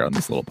need to here on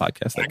this little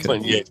podcast.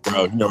 Clinton Yates,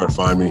 bro. You know where to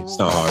find me. It's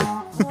not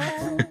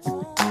hard.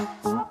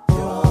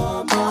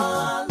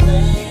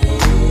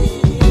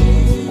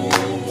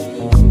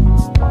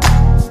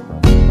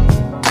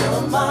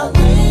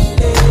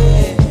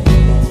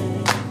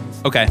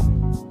 Okay.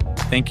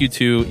 Thank you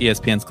to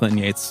ESPN's Clinton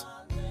Yates.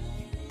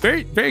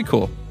 Very, very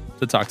cool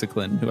to talk to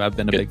Clinton, who I've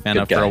been a big fan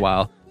of for a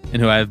while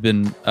and who I've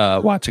been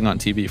watching on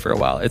TV for a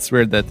while. It's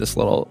weird that this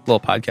little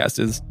podcast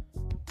is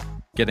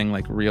getting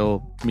like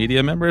real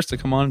media members to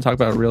come on and talk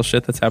about real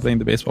shit that's happening in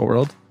the baseball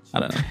world. I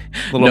don't know.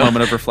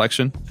 Moment of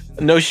reflection.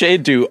 No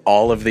shade to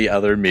all of the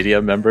other media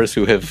members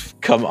who have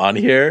come on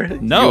here.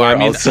 No, I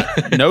mean,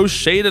 no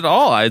shade at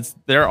all.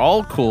 They're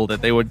all cool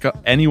that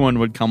anyone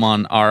would come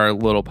on our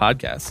little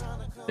podcast.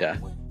 Yeah.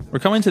 We're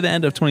coming to the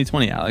end of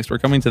 2020, Alex. We're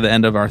coming to the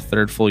end of our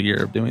third full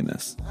year of doing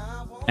this.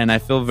 And I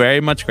feel very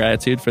much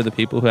gratitude for the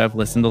people who have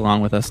listened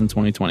along with us in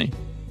 2020.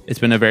 It's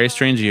been a very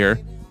strange year.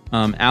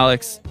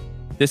 Alex,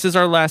 this is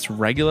our last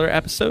regular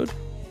episode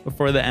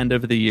before the end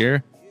of the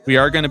year. We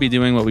are going to be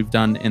doing what we've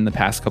done in the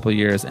past couple of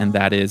years, and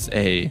that is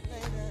a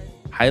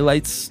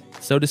highlights,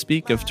 so to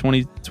speak, of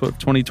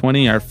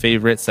 2020, our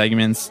favorite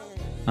segments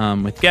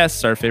with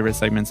guests, our favorite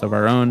segments of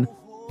our own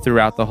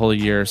throughout the whole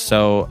year.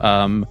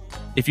 So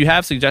if you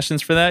have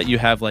suggestions for that, you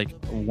have like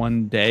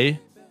one day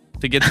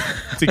to get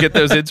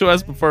those into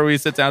us before we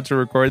sit down to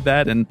record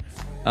that and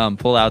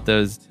pull out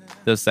those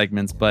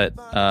segments. But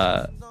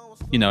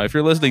if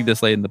you're listening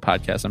this late in the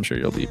podcast, I'm sure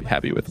you'll be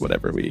happy with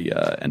whatever we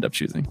end up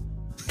choosing.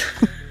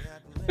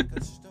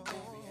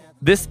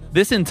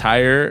 This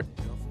entire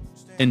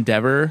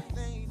endeavor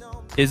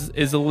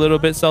is a little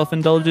bit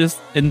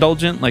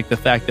self-indulgent, like the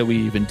fact that we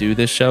even do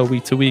this show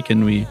week to week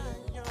and we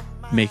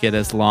make it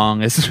as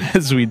long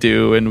as we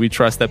do, and we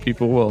trust that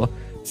people will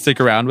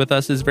stick around with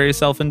us is very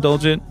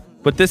self-indulgent.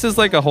 But this is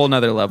like a whole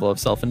nother level of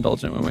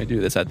self-indulgent when we do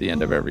this at the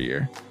end of every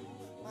year.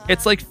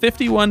 It's like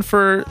 51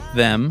 for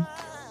them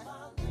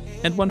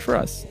and 1 for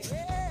us.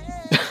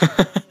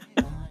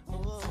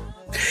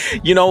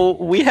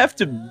 We have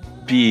to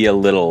be a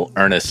little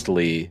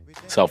earnestly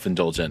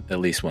self-indulgent at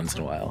least once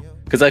in a while.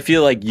 Because I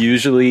feel like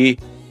usually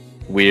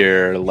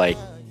we're like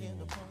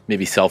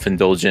maybe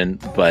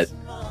self-indulgent, but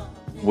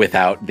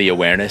without the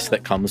awareness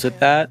that comes with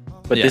that.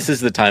 But This is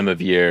the time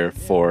of year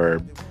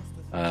for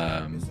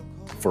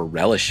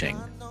relishing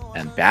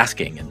and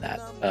basking in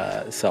that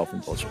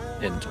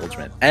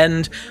self-indulgence.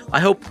 And I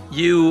hope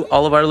you,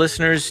 all of our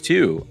listeners,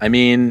 too. I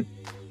mean,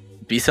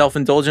 be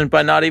self-indulgent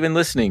by not even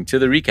listening to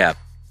the recap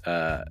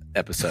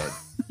episode.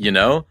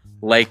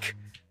 Like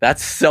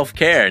that's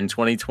self-care in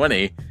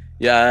 2020.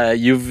 Yeah,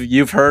 if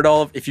you've heard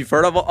all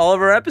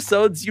of our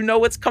episodes, you know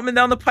what's coming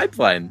down the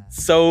pipeline.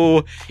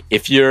 So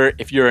if you're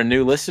a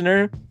new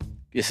listener,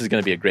 this is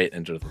going to be a great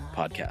intro to the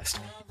podcast.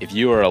 If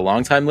you are a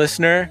longtime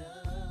listener,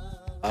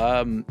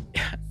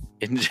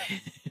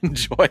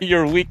 enjoy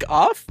your week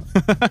off.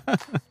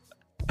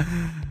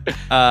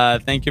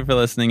 Thank you for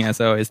listening.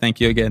 As always, thank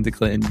you again to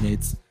Clinton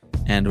Yates,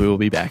 and we will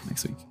be back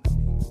next week.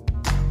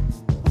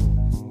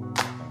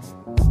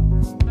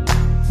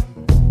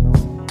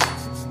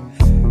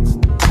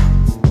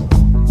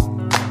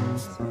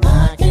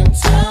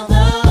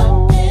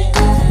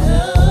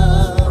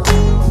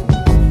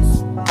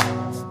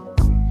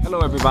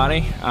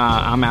 Everybody,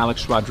 I'm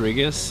Alex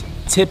Rodriguez.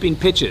 Tipping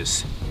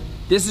Pitches.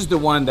 This is the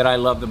one that I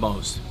love the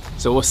most.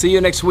 So we'll see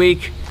you next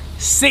week.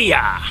 See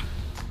ya!